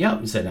even hitting you up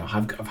and saying,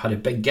 I've had a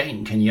big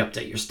game. Can you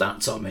update your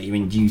stats on me? I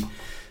mean,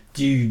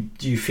 do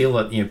you feel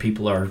that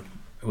people are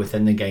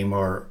within the game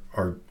are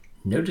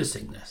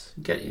noticing this,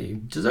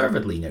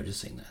 deservedly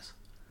noticing this?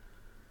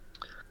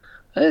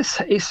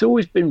 It's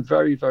always been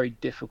very, very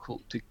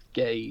difficult to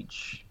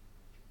gauge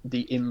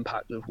the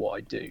impact of what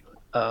I do.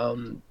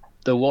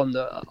 The one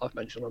that I've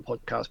mentioned on the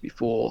podcast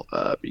before,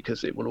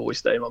 because it will always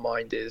stay in my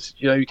mind, is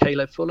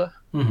Caleb Fuller.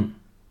 Mm-hmm.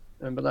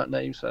 Remember that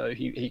name? So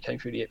he came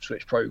through the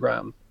Ipswich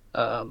program,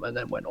 and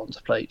then went on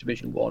to play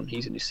Division 1.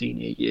 He's in his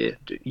senior year,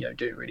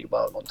 doing really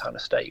well at Montana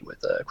State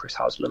with Chris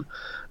Haslam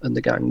and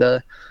the gang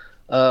there.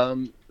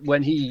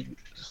 When he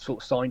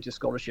sort of signed his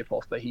scholarship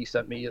offer, he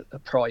sent me a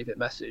private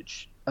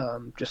message,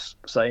 just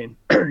saying,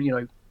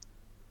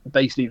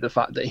 basically the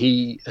fact that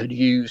he had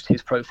used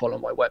his profile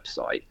on my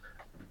website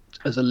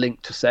as a link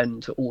to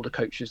send to all the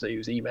coaches that he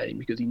was emailing,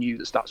 because he knew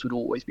the stats would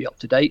always be up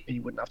to date and he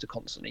wouldn't have to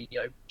constantly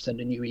send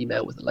a new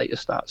email with the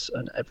latest stats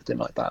and everything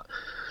like that.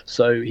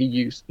 So he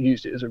used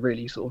it as a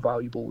really sort of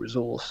valuable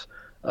resource.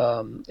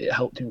 It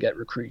helped him get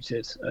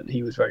recruited and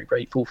he was very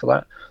grateful for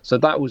that. So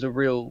that was a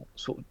real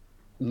sort of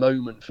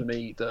moment for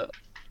me that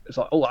it's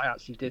like, I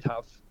actually did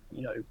have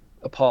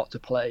a part to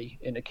play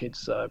in a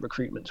kid's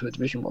recruitment to a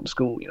Division 1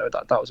 school.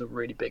 That was a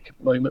really big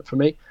moment for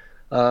me.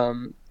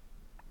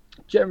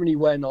 Generally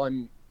when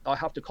I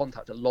have to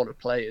contact a lot of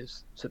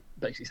players to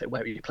basically say,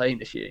 where are you playing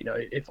this year?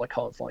 If I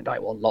can't find out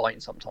online,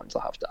 sometimes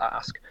I have to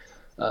ask.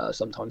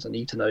 Sometimes I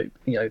need to know,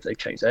 if they've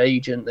changed their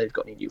agent, they've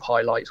got any new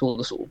highlights, all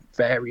the sort of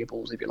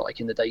variables, if you like,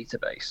 in the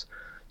database.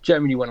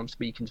 Generally, when I'm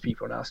speaking to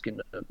people and asking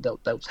them,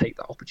 they'll take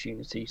that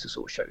opportunity to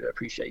sort of show their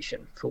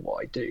appreciation for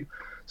what I do.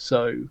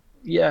 So,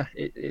 yeah,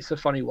 it's a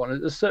funny one.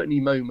 There's certainly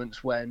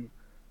moments when,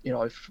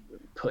 I've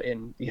put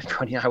in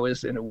 20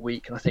 hours in a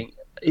week and I think,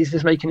 is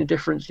this making a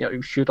difference?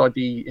 Should I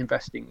be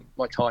investing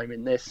my time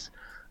in this?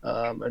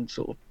 And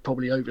sort of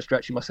probably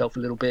overstretching myself a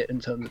little bit in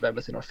terms of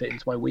everything I fit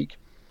into my week.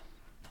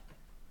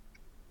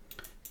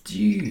 Do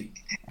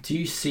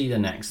you see the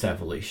next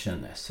evolution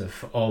in this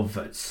of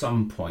at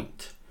some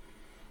point?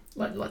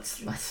 Let's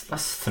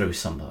throw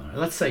something.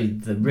 Let's say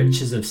the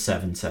riches of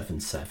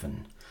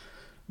 777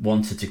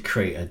 wanted to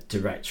create a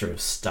director of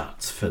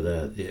stats for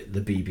the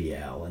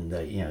BBL, and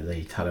they had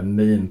 £1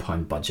 million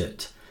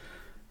budget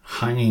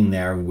hanging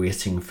there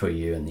waiting for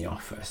you in the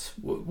office.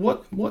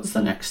 What's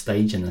the next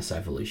stage in this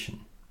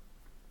evolution?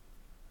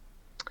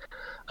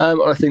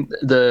 I think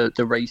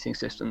the rating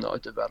system that I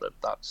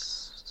developed,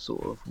 that's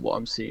sort of what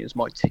I'm seeing as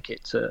my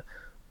ticket to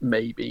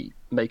maybe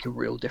make a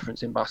real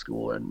difference in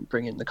basketball and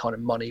bring in the kind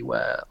of money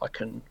where I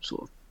can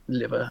sort of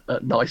live a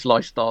nice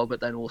lifestyle, but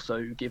then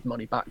also give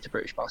money back to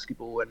British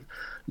basketball and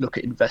look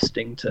at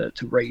investing to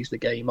raise the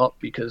game up.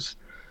 Because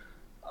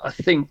I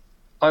think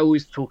I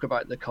always talk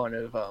about the kind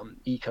of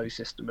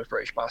ecosystem of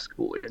British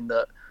basketball, in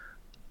that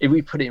if we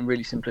put it in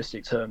really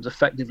simplistic terms,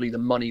 effectively the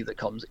money that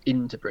comes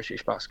into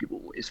British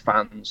basketball is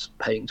fans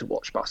paying to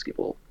watch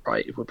basketball,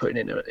 right? If we're putting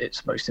it in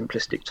its most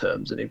simplistic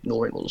terms and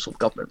ignoring all the sort of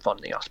government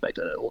funding aspect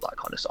and all that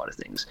kind of side of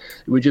things,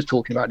 we're just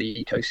talking about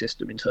the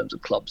ecosystem in terms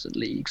of clubs and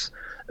leagues.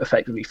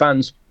 Effectively,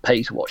 fans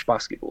pay to watch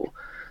basketball.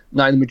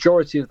 Now, the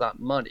majority of that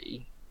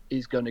money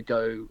is going to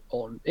go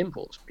on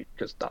imports,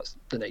 because that's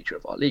the nature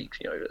of our leagues,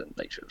 the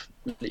nature of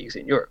leagues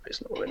in Europe.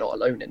 We're not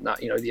alone in that.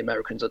 The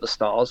Americans are the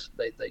stars.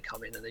 They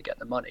come in and they get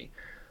the money.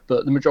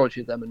 But the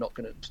majority of them are not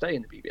going to stay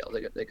in the BBL.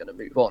 They're going to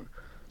move on.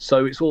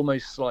 So it's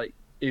almost like,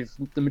 if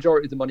the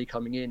majority of the money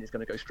coming in is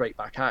going to go straight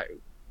back out,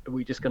 are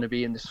we just going to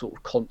be in this sort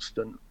of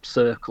constant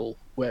circle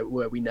where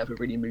we never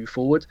really move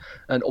forward?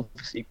 And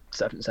obviously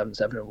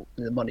 777,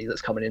 the money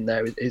that's coming in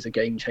there is a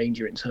game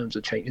changer in terms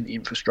of changing the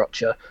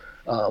infrastructure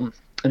and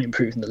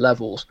improving the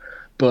levels.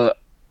 But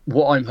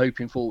what I'm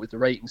hoping for with the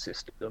rating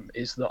system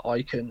is that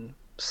I can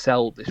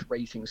sell this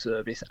rating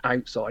service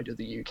outside of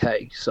the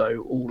UK.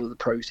 So all of the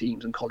pro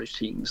teams and college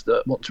teams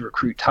that want to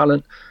recruit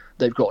talent,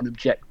 they've got an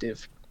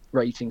objective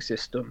rating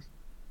system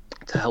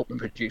to help them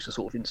produce a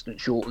sort of instant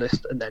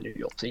shortlist. And then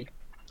obviously,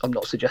 I'm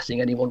not suggesting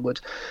anyone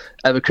would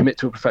ever commit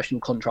to a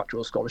professional contract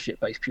or a scholarship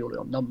based purely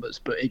on numbers,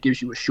 but it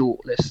gives you a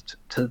shortlist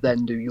to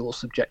then do your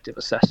subjective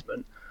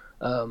assessment,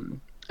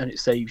 and it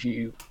saves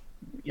you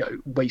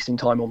wasting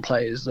time on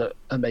players that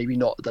are maybe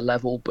not at the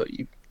level, but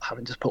you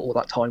having to put all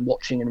that time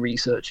watching and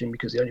researching,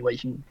 because the only way you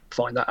can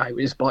find that out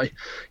is by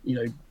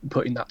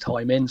putting that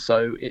time in.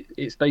 So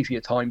it's basically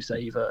a time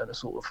saver and a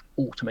sort of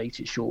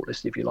automated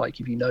shortlist, if you like.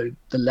 If you know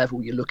the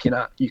level you're looking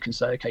at, you can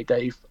say, okay,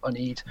 Dave, I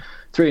need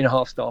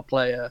 3.5-star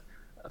player,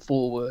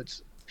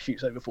 forwards,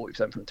 shoots over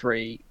 40% from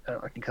three,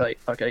 I can say,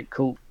 okay,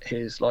 cool,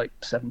 here's like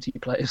 70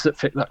 players that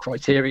fit that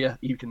criteria.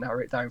 You can narrow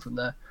it down from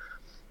there.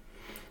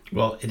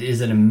 Well, it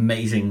is an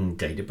amazing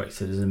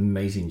database. It is an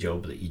amazing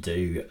job that you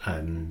do.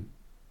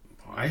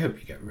 I hope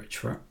you get rich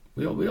for it.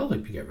 We all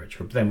hope you get rich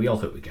for it. But then we all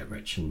hope we get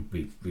rich, and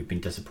we've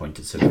been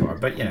disappointed so far.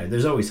 But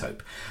there's always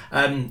hope.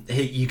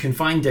 You can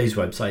find Dave's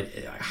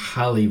website. I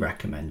highly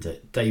recommend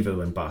it.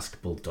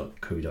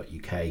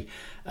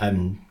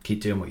 daveowenbasketball.co.uk.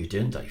 Keep doing what you're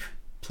doing, Dave.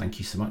 Thank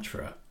you so much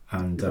for it,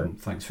 and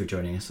thanks for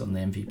joining us on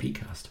the MVP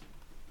cast.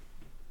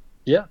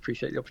 Yeah,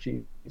 appreciate the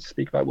opportunity to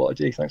speak about what I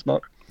do. Thanks,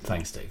 Mark.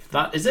 Thanks, Dave.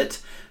 That is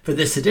it for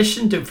this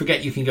edition. Don't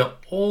forget you can get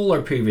all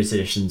our previous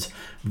editions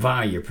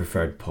via your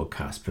preferred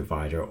podcast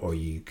provider, or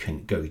you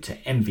can go to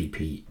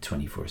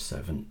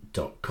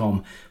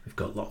mvp247.com. We've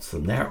got lots of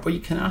them there. Or you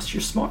can ask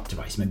your smart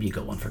device. Maybe you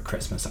got one for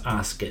Christmas.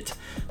 Ask it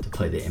to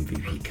play the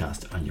MVP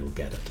cast and you'll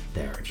get it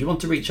there. If you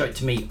want to reach out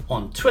to me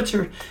on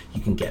Twitter,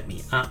 you can get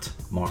me at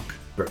Mark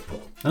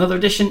Brookpole. Another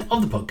edition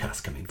of the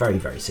podcast coming very,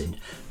 very soon.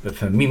 But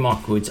for me,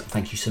 Mark Woods,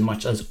 thank you so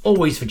much as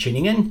always for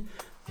tuning in.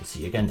 We'll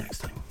see you again next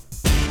time.